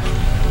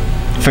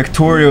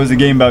 Factorio is a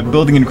game about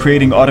building and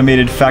creating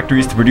automated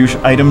factories to produce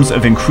items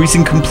of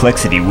increasing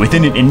complexity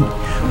within an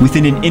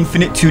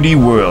infinite 2D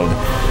world.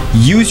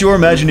 Use your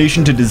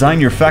imagination to design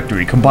your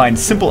factory, combine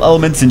simple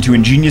elements into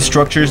ingenious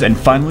structures, and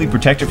finally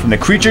protect it from the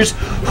creatures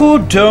who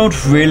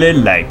don't really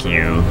like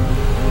you.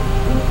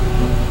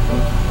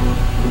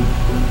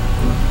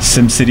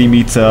 SimCity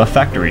meets a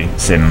factory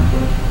sim.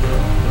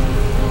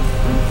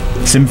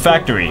 Sim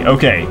Factory,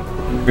 okay.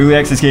 Early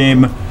access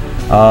game.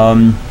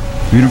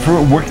 We've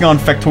been working on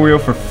Factorio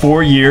for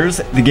 4 years.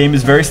 The game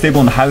is very stable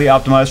and highly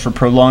optimized for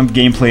prolonged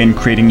gameplay and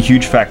creating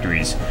huge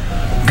factories.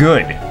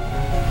 Good.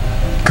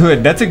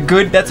 Good. That's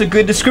a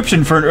good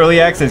description for an early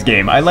access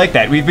game. I like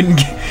that. We've been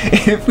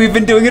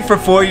doing it for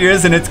 4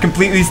 years and it's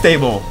completely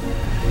stable.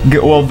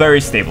 Well, very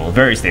stable.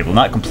 Very stable.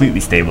 Not completely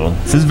stable.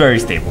 This is very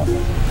stable.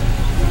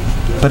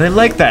 But I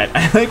like that.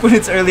 I like when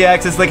it's early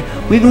access. Like,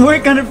 we've been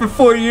working on it for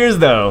 4 years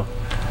though.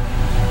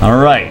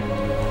 Alright.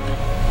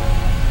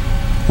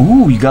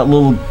 Ooh, you got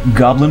little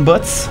goblin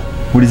butts?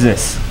 What is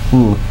this?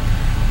 Ooh,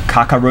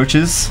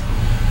 cockroaches?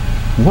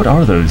 What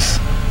are those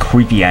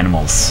creepy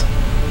animals?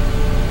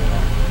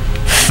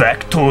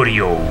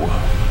 Factorio!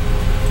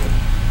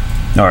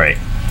 Alright.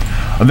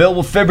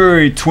 Available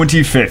February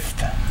 25th.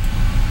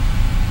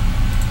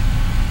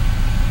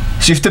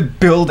 So you have to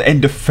build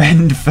and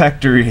defend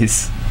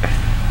factories.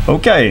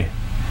 Okay.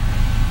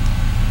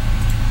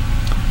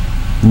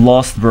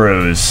 Lost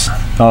Bros.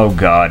 Oh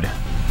god.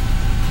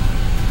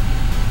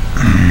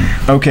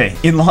 Okay,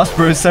 in Lost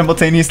Bros,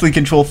 simultaneously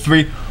control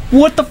 3.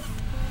 What the?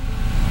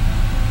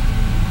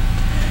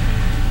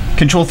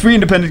 Control 3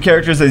 independent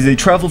characters as they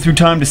travel through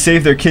time to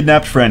save their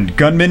kidnapped friend.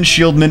 Gunmen,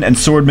 shieldmen, and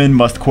swordmen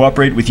must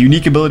cooperate with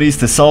unique abilities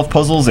to solve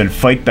puzzles and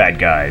fight bad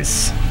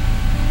guys.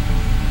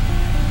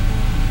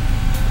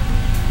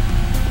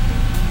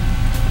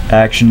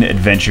 Action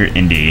adventure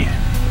indie.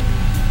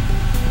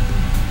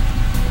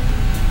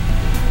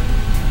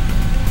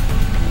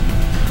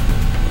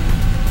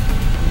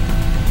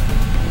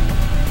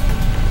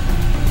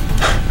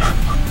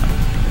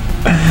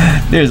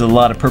 There's a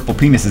lot of purple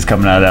penises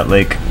coming out of that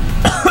lake.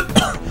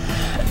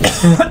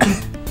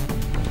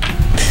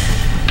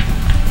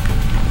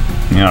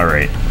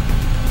 Alright.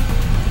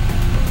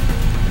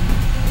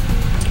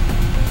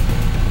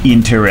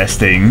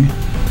 Interesting.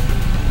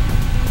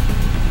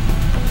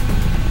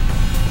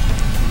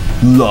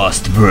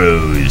 Lost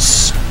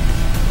Bros.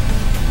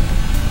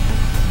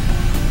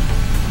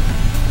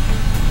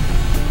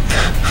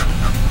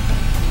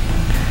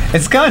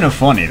 It's kind of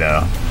funny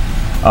though.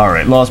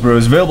 Alright, Lost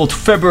Bros, available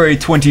February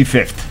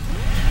 25th.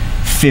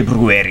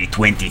 February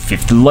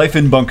 25th. Life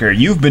in Bunker.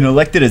 You've been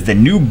elected as the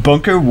new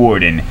Bunker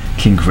Warden.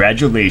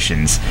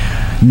 Congratulations.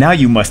 Now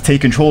you must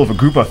take control of a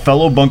group of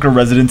fellow bunker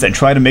residents and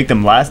try to make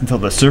them last until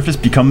the surface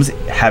becomes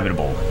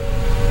habitable.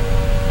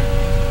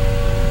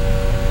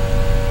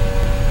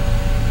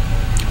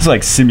 It's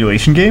like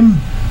simulation game?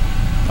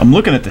 I'm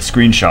looking at the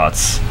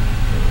screenshots.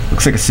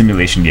 Looks like a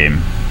simulation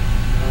game.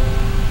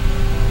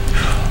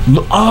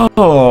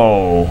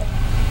 Oh!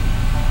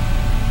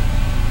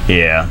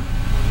 Yeah.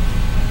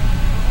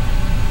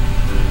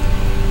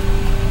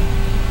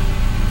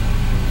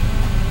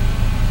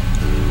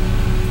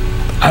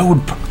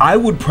 I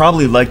would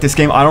probably like this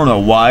game. I don't know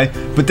why,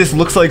 but this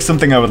looks like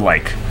something I would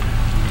like.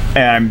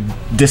 And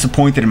I'm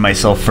disappointed in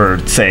myself for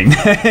saying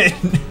that.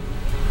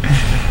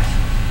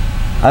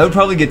 I would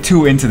probably get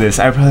too into this.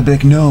 I would probably be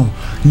like, no,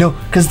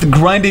 because the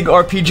grinding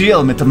RPG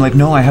element, I'm like,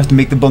 no, I have to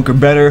make the bunker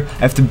better. I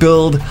have to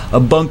build a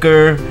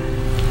bunker.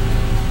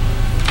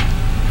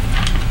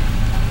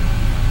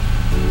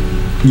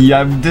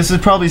 Yeah, this is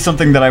probably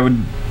something that I would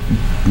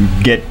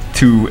get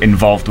too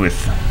involved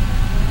with.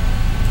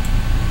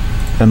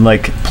 And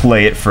like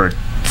play it for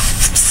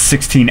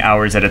 16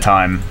 hours at a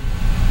time.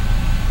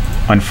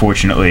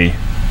 Unfortunately.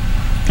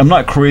 I'm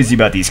not crazy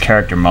about these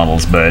character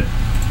models, but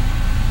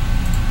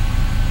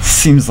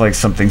Seems like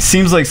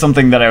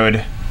something that I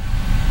would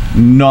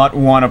not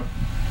want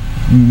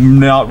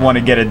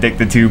to get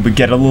addicted to, but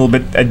get a little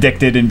bit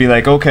addicted and be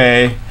like,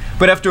 okay.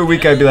 But after a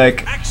week, I'd be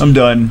like, I'm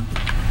done.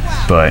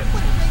 But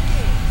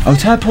oh,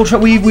 Tadpole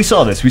Trap. We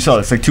saw this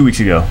like 2 weeks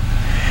ago.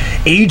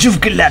 Age of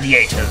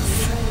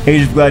Gladiators.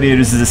 Age of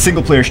Gladiators is a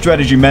single-player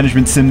strategy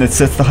management sim that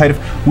sets the height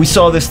of... We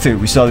saw this too.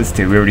 We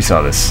already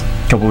saw this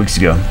a couple weeks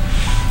ago.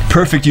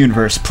 Perfect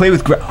universe. Play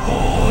with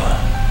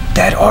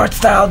that art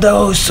style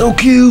though, so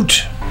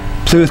cute.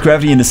 Play with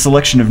gravity in a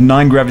selection of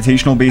 9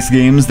 gravitational-based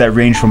games that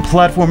range from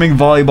platforming,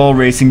 volleyball,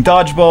 racing,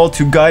 dodgeball,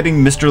 to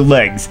guiding Mr.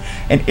 Legs,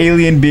 an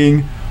alien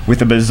being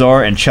with a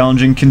bizarre and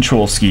challenging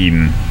control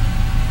scheme.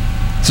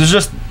 So it's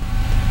just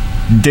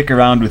dick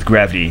around with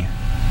gravity.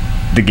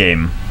 The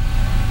game.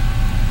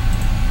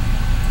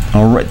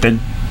 Alright, then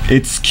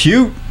it's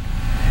cute.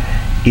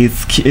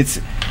 It's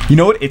you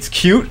know what? It's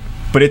cute,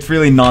 but it's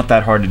really not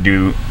that hard to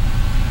do.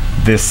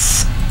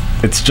 This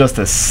it's just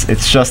a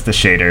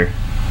shader.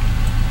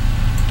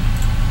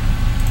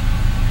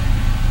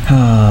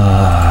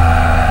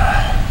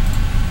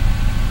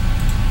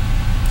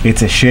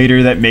 It's a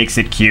shader that makes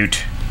it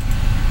cute.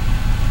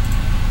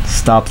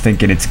 Stop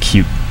thinking it's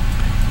cute.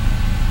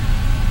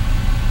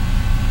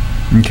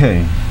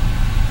 Okay.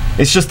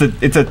 It's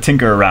a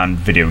tinker around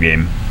video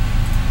game.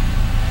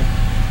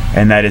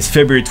 And that is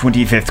February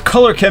 25th.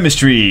 Color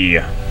Chemistry.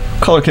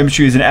 Color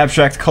Chemistry is an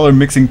abstract color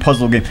mixing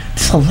puzzle game.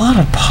 There's a lot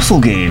of puzzle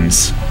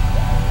games.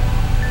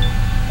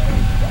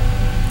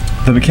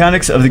 The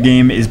mechanics of the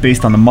game is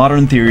based on the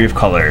modern theory of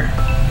color.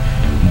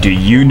 Do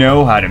you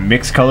know how to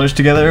mix colors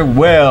together?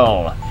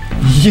 Well,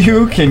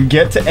 you can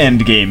get to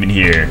endgame in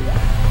here.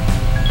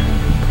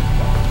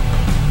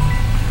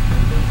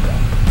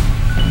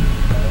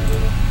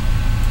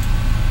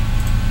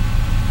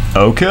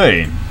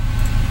 Okay.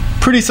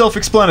 Pretty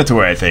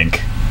self-explanatory, I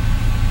think.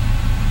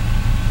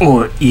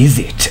 Or is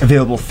it?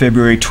 Available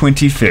February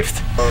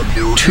 25th,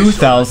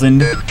 2000s.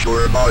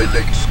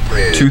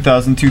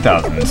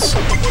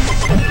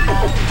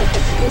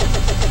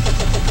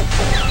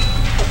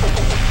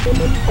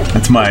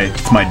 That's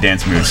my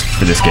dance moves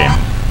for this game.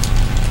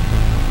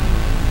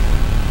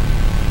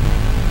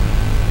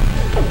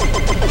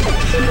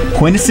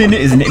 Quintesson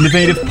is an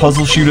innovative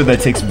puzzle shooter that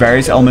takes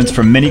various elements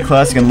from many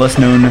classic and less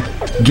known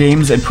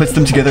games and puts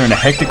them together in a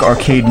hectic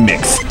arcade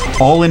mix,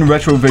 all in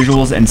retro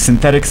visuals and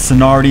synthetic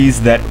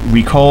sonorities that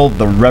recall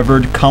the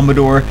revered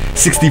Commodore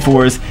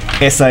 64's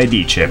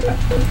SID chip.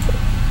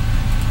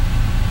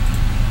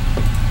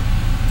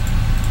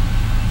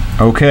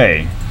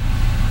 Okay.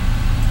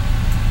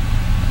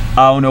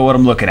 I don't know what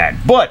I'm looking at,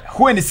 but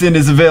Quintesson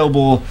is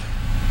available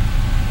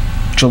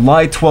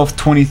July 12th,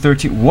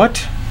 2013.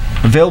 What?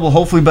 Available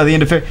hopefully by the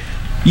end of February.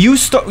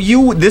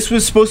 This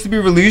was supposed to be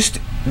released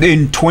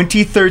in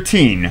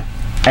 2013,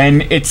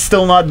 and it's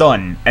still not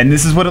done. And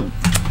this is what it...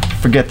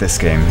 Forget this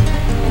game.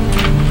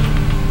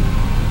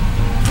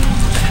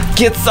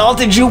 Get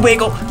salted,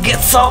 JewBagel! Get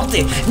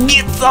salted!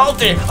 Get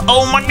salted!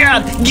 Oh my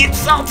god! Get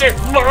salted!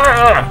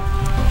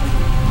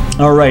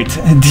 Alright,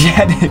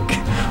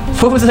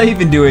 Diadic. What was I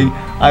even doing?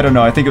 I don't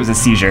know, I think it was a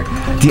seizure.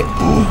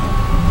 Ooh,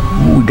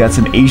 we got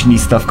some Asian-y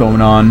stuff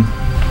going on.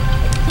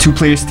 2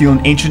 players steal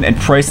an ancient and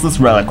priceless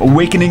relic,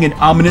 awakening an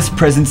ominous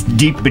presence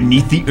deep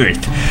beneath the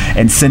earth,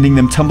 and sending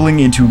them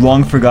tumbling into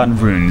long-forgotten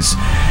ruins.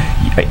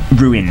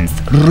 Ruins.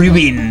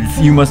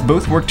 You must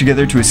both work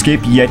together to escape,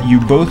 yet you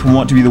both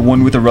want to be the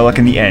one with the relic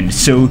in the end.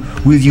 So,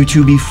 will you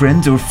two be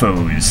friends or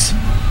foes?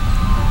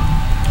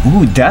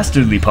 Ooh,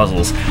 dastardly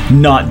puzzles.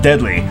 Not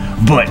deadly,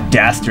 but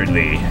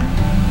dastardly.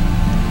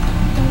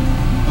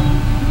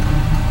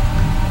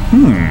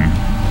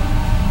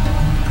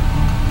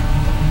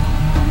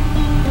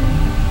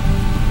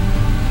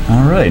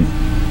 Alright.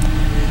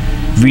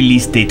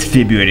 Release date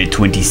February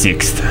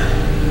 26th.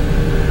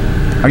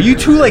 Are you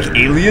two like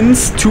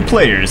aliens? 2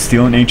 players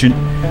steal an ancient...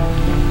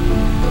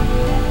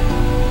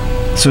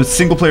 So it's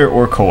single player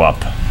or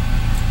co-op.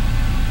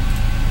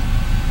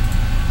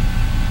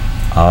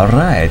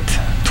 Alright.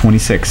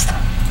 26th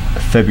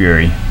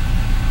February.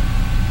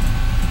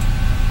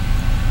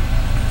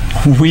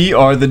 We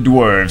are the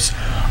dwarves.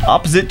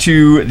 Opposite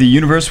to the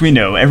universe we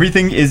know,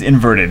 everything is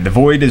inverted. The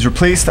void is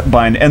replaced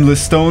by an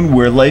endless stone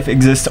where life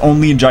exists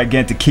only in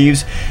gigantic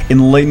caves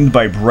enlightened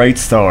by bright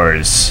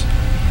stars.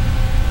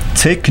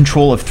 Take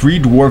control of 3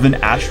 dwarven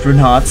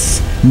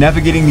astronauts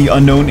navigating the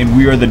unknown in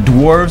We Are the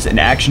Dwarves, an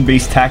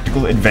action-based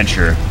tactical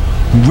adventure.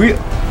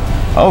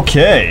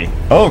 Okay.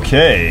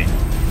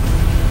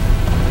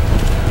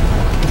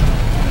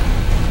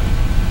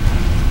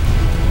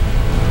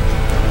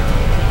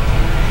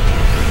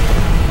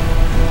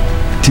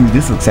 Dude,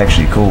 this looks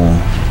actually cool.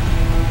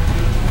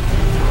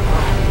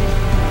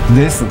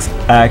 This looks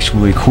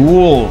actually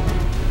cool.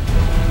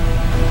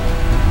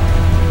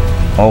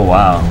 Oh,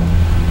 wow.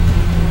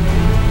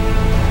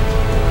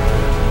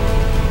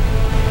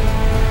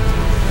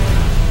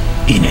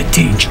 In a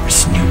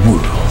dangerous new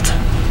world.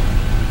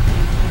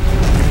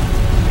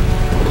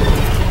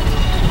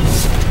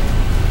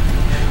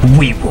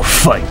 We will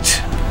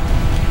fight.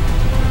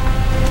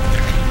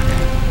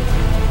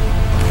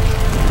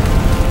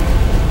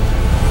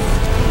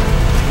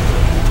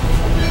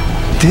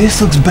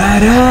 This looks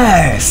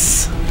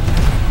badass.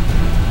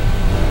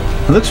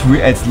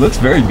 It looks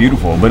very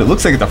beautiful, but it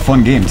looks like it's a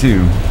fun game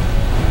too.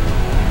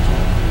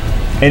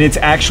 And it's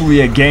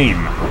actually a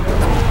game.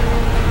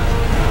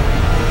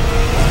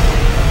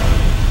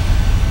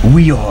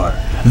 We are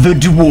the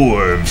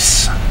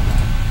dwarves.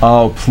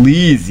 Oh,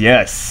 please,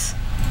 yes.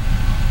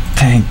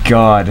 Thank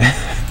God.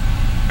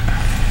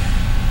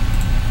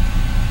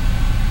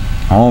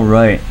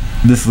 Alright,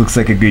 this looks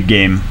like a good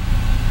game.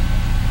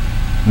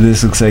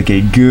 This looks like a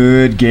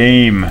good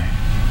game.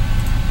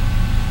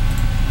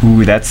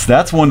 Ooh,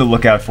 that's one to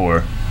look out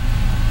for.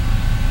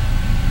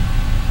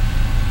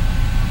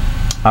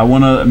 I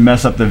want to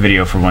mess up the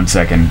video for 1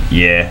 second.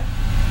 Yeah.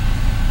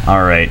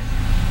 Alright.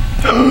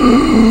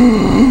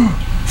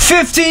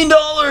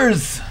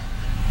 $15!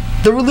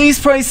 The release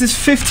price is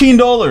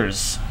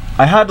 $15.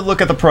 I had to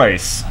look at the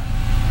price.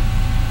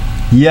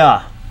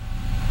 Yeah.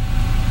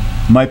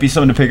 Might be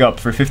something to pick up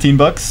for 15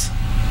 bucks.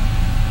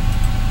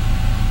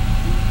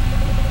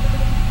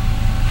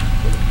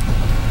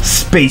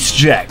 Space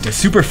Jacked, a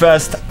super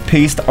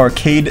fast-paced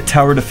arcade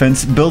tower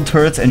defense. Build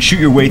turrets and shoot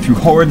your way through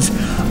hordes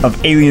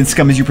of alien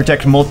scum as you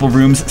protect multiple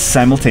rooms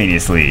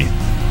simultaneously.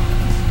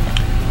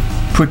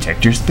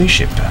 Protect your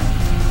spaceship.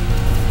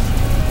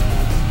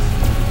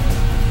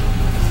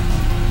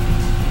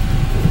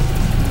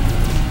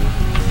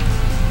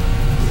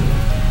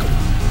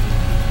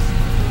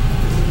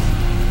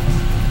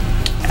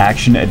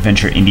 Action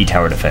adventure indie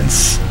tower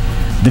defense.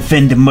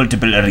 Defend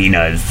multiple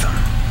arenas.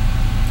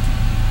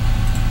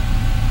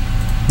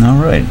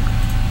 Alright.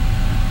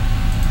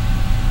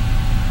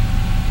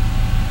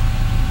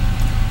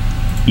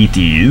 It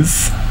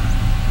is.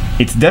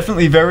 It's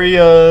definitely very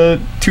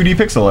 2D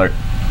pixel art.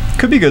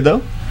 Could be good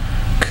though.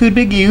 Could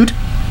be good.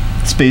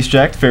 Space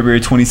Jacked, February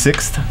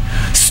 26th.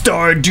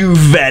 Stardew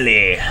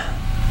Valley.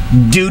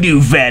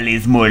 Doo-Doo Valley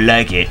is more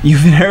like it.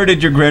 You've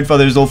inherited your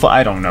grandfather's old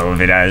I don't know if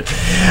it has.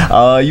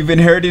 You've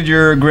inherited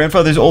your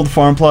grandfather's old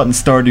farm plot in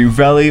Stardew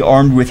Valley.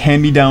 Armed with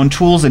hand-me-down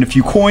tools and a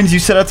few coins, you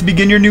set out to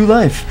begin your new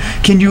life.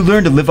 Can you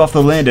learn to live off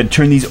the land and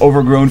turn these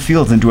overgrown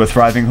fields into a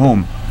thriving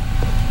home?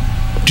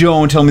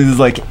 Don't tell me this is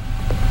like...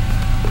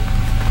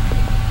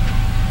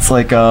 It's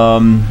like,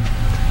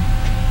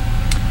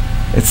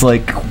 It's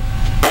like...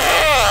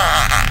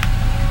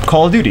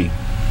 Call of Duty.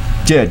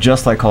 Yeah,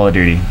 just like Call of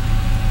Duty.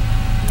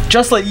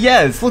 Just like,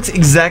 yeah, it looks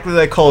exactly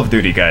like Call of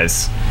Duty,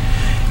 guys.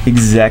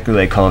 Exactly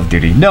like Call of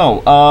Duty.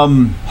 No,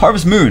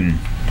 Harvest Moon.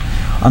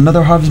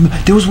 Another Harvest Moon.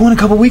 There was one a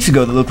couple weeks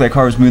ago that looked like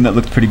Harvest Moon that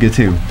looked pretty good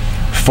too.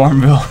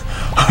 Farmville.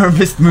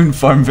 Harvest Moon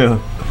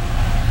Farmville.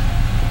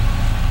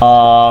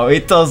 Oh,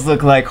 it does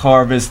look like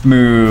Harvest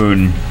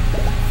Moon.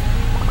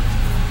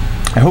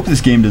 I hope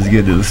this game does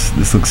good.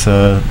 This looks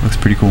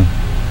pretty cool.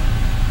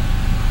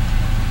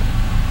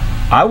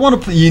 I want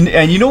to play,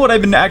 and you know what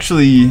I've been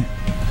actually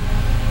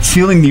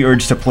feeling the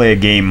urge to play a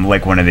game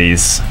like one of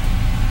these.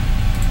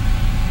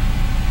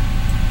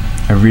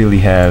 I really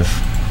have.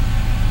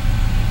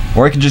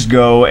 Or I could just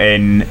go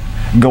on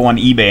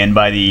eBay and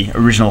buy the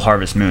original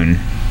Harvest Moon.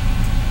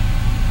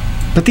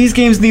 But these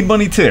games need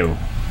money too.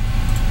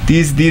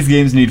 These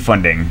games need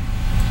funding.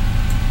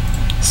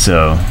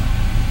 So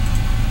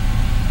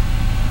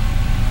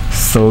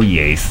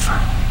yes.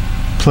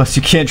 Plus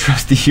you can't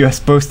trust the US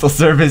Postal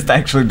Service to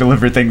actually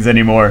deliver things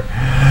anymore.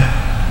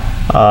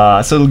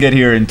 So it'll get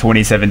here in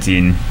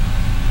 2017.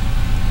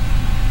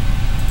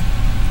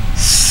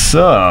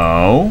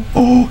 So...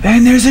 Oh,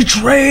 and there's a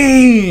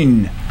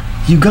train!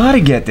 You gotta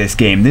get this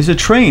game. There's a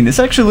train. This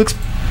actually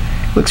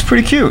looks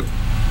pretty cute.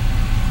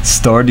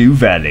 Stardew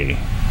Valley.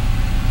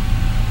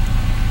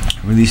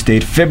 Release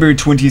date February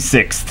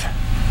 26th.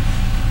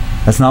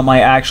 That's not my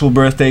actual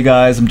birthday,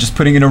 guys. I'm just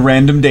putting in a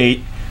random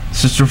date.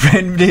 It's just a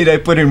random date I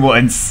put in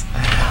once.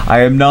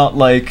 I am not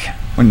like...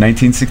 When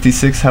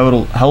 1966? How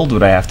old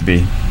would I have to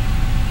be?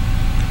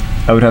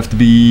 I would have to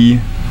be...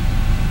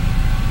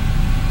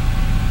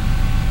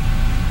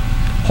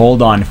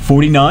 Hold on,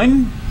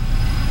 49?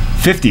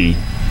 50.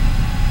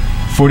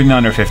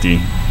 49 or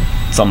 50.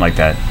 Something like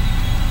that.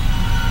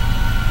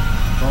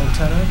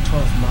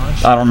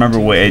 I don't remember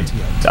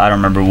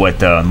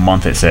what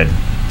month it said.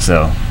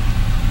 So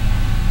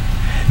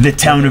The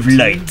Town of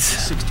Light.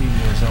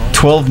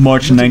 12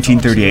 March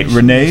 1938.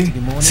 Renee,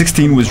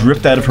 16, was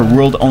ripped out of her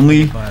world.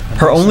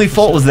 Her only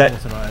fault was that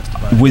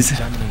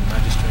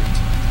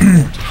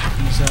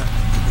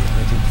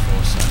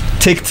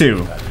Take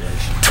two.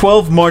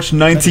 12 March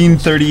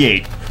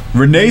 1938.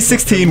 Renee,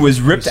 16, was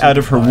ripped out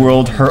of her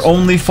world. Her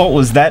only fault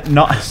was that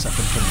not...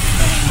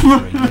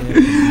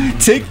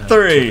 Take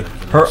three.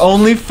 Her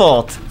only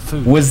fault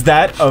was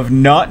that of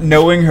not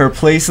knowing her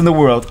place in the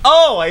world.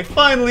 Oh, I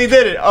finally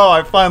did it. Oh,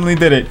 I finally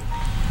did it.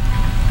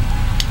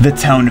 The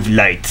Town of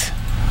Light.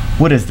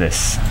 What is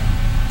this?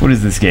 What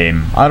is this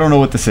game? I don't know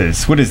what this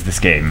is. What is this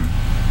game?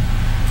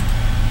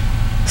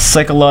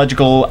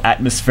 Psychological,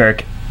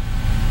 atmospheric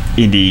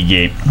indie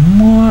game.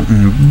 What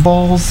in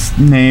balls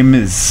name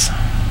is...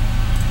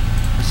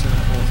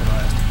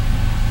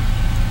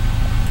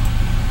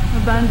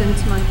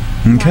 Abandoned my...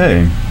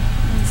 Okay.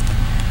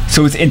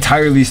 So it's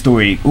entirely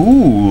story.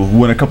 Ooh,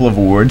 win a couple of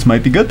awards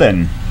might be good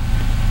then.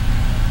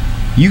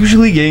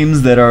 Usually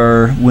games that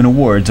win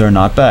awards are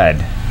not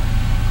bad.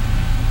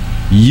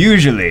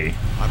 Usually.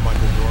 I'm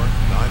Michael York,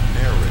 and I'm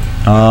narrating.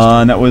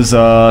 And that was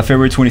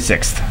February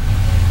 26th.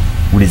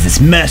 What is this?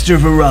 Master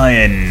of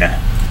Orion.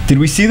 Did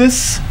we see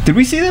this? Did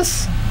we see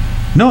this?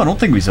 No, I don't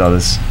think we saw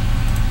this.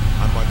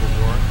 I'm Michael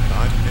York, and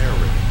I'm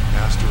narrating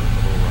Master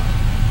of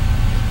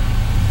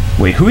Orion.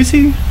 Wait, who is he?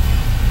 In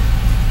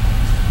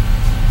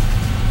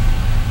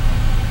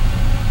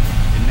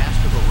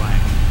Master of Orion,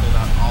 we pulled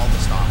out all the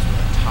stops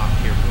with a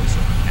top-tier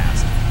voiceover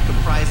cast,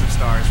 comprised of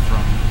stars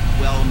from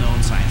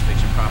well-known science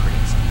fiction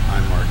properties.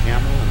 I'm Mark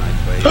Hamill, and I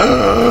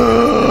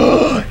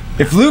play...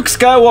 If Luke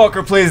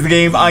Skywalker plays the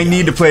game, I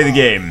need to play the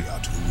game.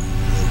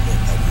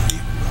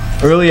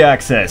 Early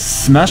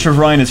access. Master of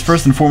Orion is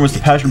first and foremost a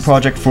passion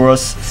project for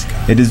us.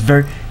 It is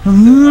very...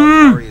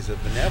 Luke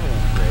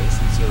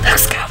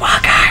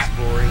Skywalker!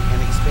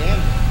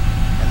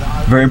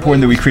 Very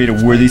important that we create a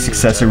worthy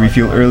successor. We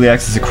feel early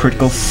access is a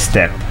critical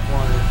step.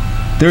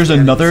 There's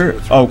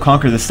another... Oh,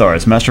 Conquer the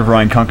Stars. Master of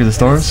Orion, Conquer the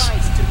Stars?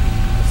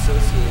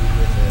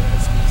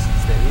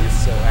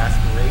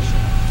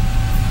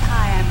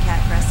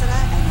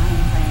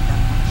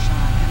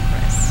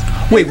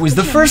 Wait, was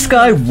the first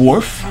guy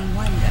Worf?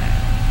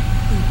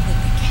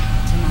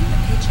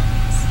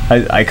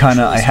 I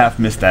half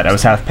missed that. I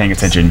was half paying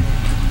attention.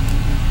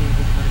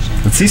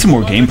 Let's see some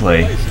more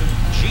gameplay.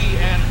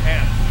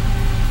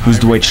 Who's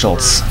Dwight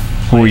Schultz?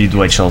 Who are you,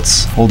 Dwight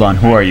Schultz? Hold on,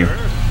 who are you?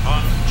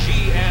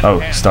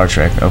 Oh, Star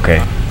Trek, okay.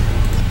 The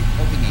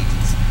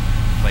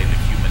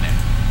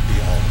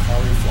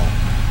Alkari flock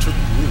took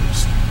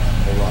roost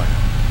on Orion.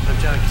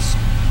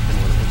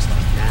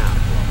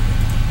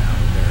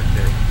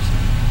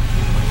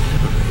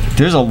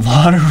 There's a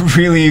lot of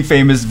really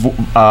famous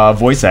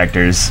voice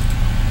actors.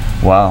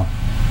 Wow.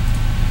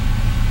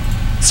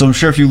 So I'm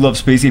sure if you love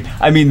space game,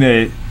 I mean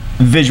the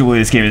visually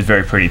this game is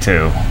very pretty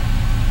too.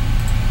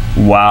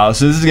 Wow,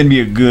 so this is gonna be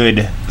a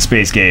good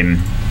space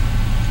game.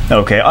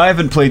 Okay, I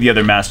haven't played the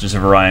other Masters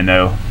of Orion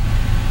though,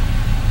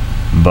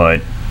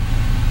 but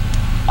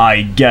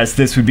I guess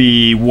this would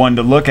be one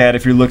to look at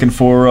if you're looking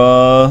for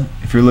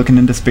if you're looking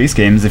into space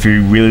games, if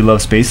you really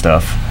love space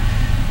stuff.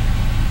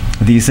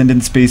 The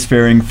Ascendant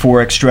Spacefaring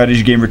 4X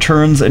strategy game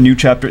returns. A new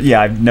chapter...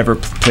 Yeah, I've never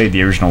played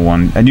the original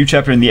one. A new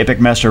chapter in the epic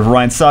Master of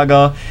Orion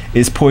saga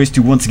is poised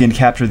to once again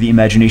capture the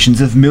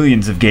imaginations of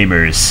millions of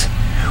gamers.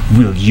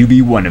 Will you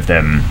be one of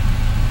them?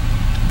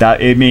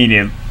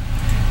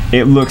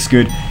 It looks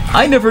good.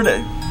 I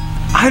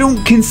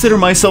don't consider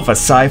myself a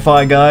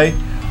sci-fi guy,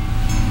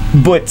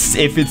 but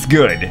if it's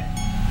good,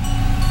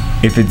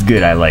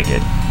 I like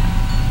it.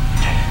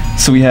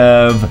 So we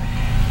have...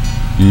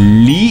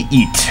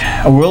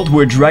 Li'it, a world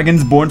where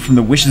dragons born from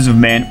the wishes of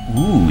man,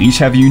 each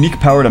have a unique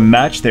power to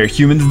match their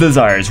humans'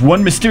 desires.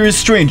 One mysterious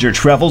stranger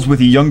travels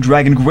with a young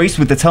dragon graced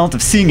with the talent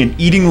of seeing and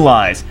eating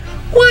lies.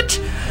 What?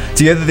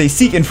 Together they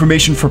seek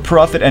information for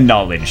profit and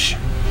knowledge.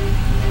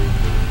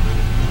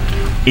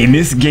 In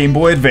this Game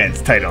Boy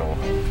Advance title.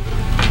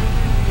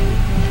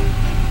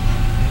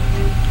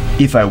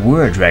 If I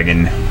were a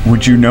dragon,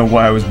 would you know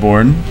why I was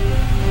born?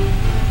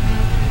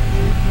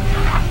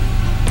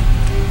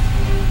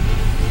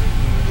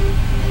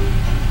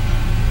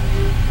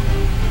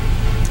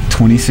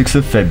 26th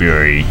of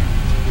February.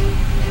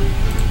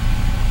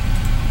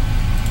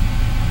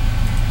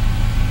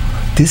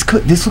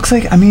 This looks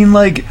like, I mean,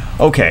 like,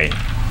 okay.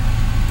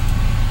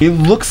 It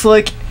looks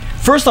like,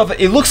 first off,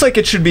 it looks like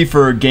it should be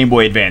for Game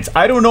Boy Advance.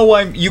 I don't know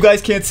why you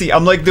guys can't see.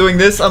 I'm like doing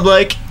this. I'm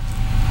like,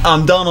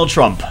 I'm Donald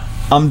Trump.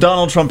 I'm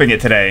Donald Trumping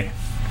it today.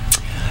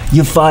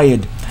 You're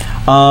fired.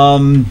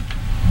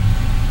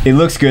 It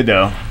looks good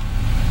though.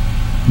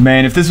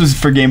 Man, if this was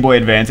for Game Boy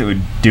Advance, it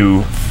would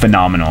do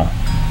phenomenal.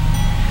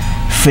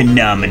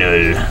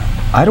 Phenomenal.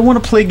 I don't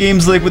want to play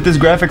games like with this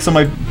graphics on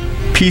my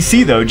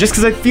PC though, just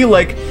because I feel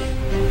like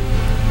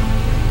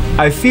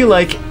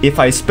if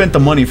I spent the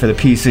money for the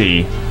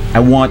PC, I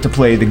want to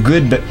play the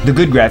good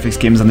graphics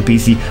games on the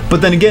PC. But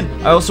then again,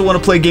 I also want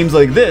to play games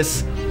like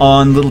this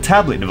on little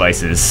tablet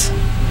devices,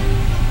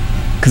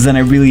 because then I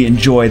really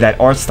enjoy that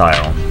art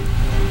style.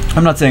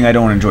 I'm not saying I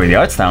don't enjoy the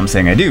art style. I'm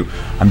saying I do.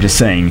 I'm just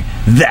saying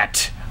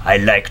that I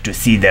like to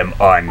see them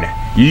on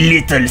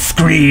little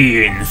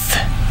screens.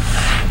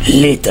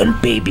 Little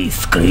baby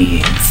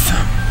screens.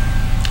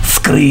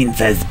 Screens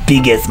as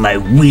big as my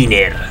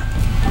wiener.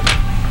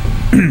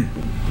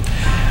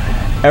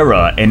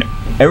 Era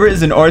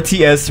is an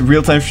RTS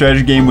real-time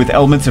strategy game with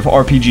elements of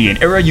RPG.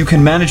 In Era, you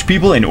can manage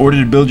people in order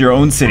to build your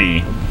own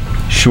city.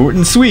 Short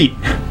and sweet.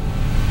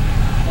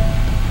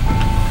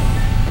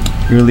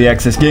 Early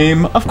access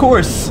game, of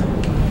course.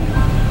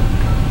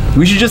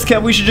 We should just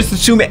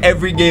assume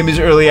every game is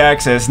early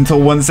access until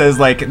one says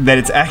like that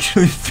it's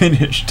actually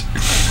finished.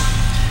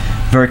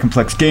 Very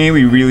complex game.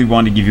 We really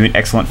want to give you an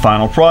excellent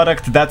final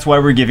product. That's why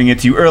we're giving it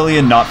to you early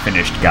and not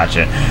finished.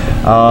 Gotcha.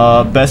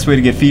 Best way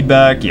to get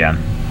feedback, yeah.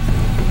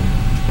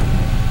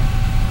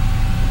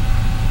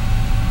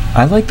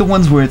 I like the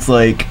ones where it's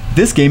like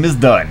this game is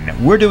done.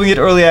 We're doing it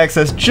early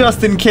access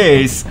just in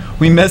case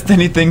we messed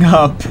anything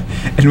up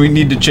and we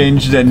need to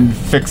change and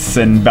fix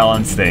and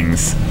balance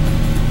things.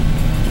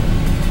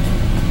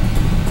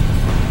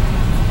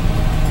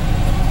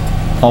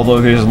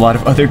 Although there's a lot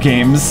of other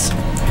games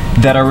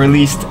that are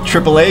released,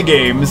 AAA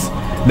games,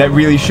 that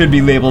really should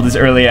be labeled as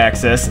early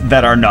access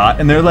that are not,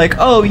 and they're like,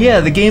 oh yeah,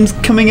 the game's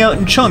coming out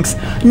in chunks.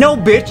 No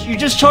bitch, you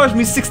just charged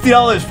me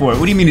 $60 for it.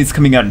 What do you mean it's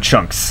coming out in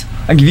chunks?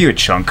 I'll give you a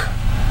chunk.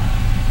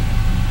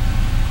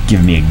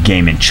 Give me a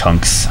game in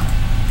chunks.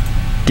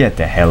 Get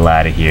the hell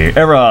out of here.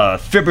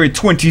 February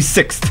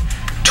 26th,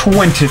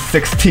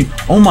 2016.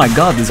 Oh my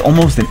god, this is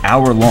almost an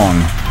hour long.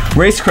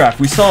 Racecraft,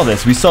 we saw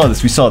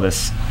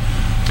this.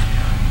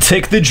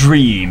 Take the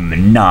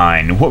Dream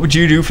 9. What would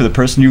you do for the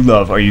person you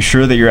love? Are you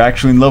sure that you're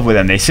actually in love with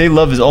them? They say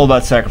love is all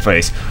about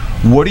sacrifice.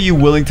 What are you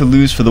willing to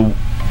lose for the...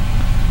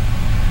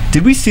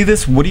 Did we see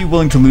this? What are you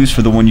willing to lose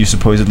for the one you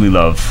supposedly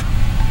love?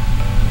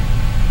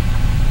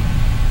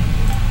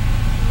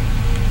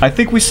 I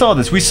think we saw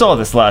this. We saw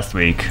this last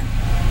week.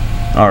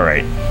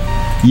 Alright.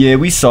 Yeah,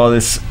 we saw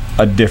this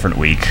a different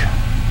week.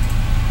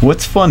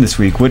 What's fun this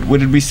week? What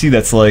did we see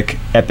that's like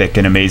epic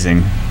and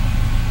amazing?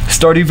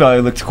 Stardew Valley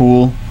looked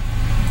cool.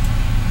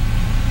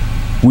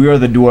 We Are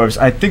the Dwarves.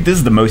 I think this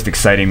is the most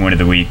exciting one of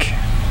the week.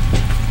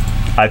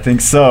 I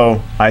think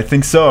so,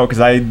 because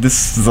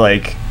this is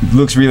like,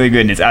 looks really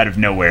good and it's out of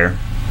nowhere.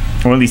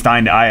 Or at least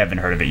I haven't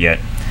heard of it yet.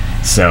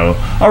 So,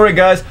 alright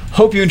guys,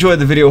 hope you enjoyed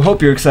the video,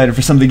 hope you're excited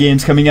for some of the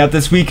games coming out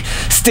this week.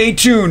 Stay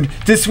tuned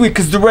this week,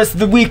 because the rest of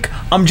the week,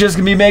 I'm just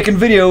going to be making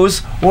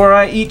videos where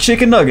I eat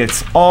chicken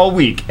nuggets all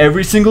week,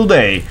 every single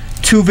day.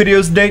 2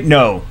 videos a day?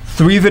 No.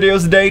 3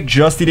 videos a day,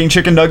 just eating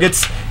chicken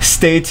nuggets.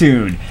 Stay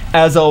tuned.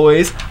 As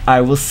always,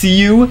 I will see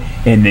you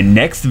in the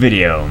next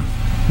video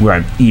where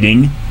I'm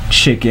eating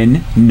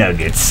chicken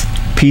nuggets.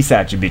 Peace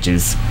out, you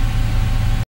bitches.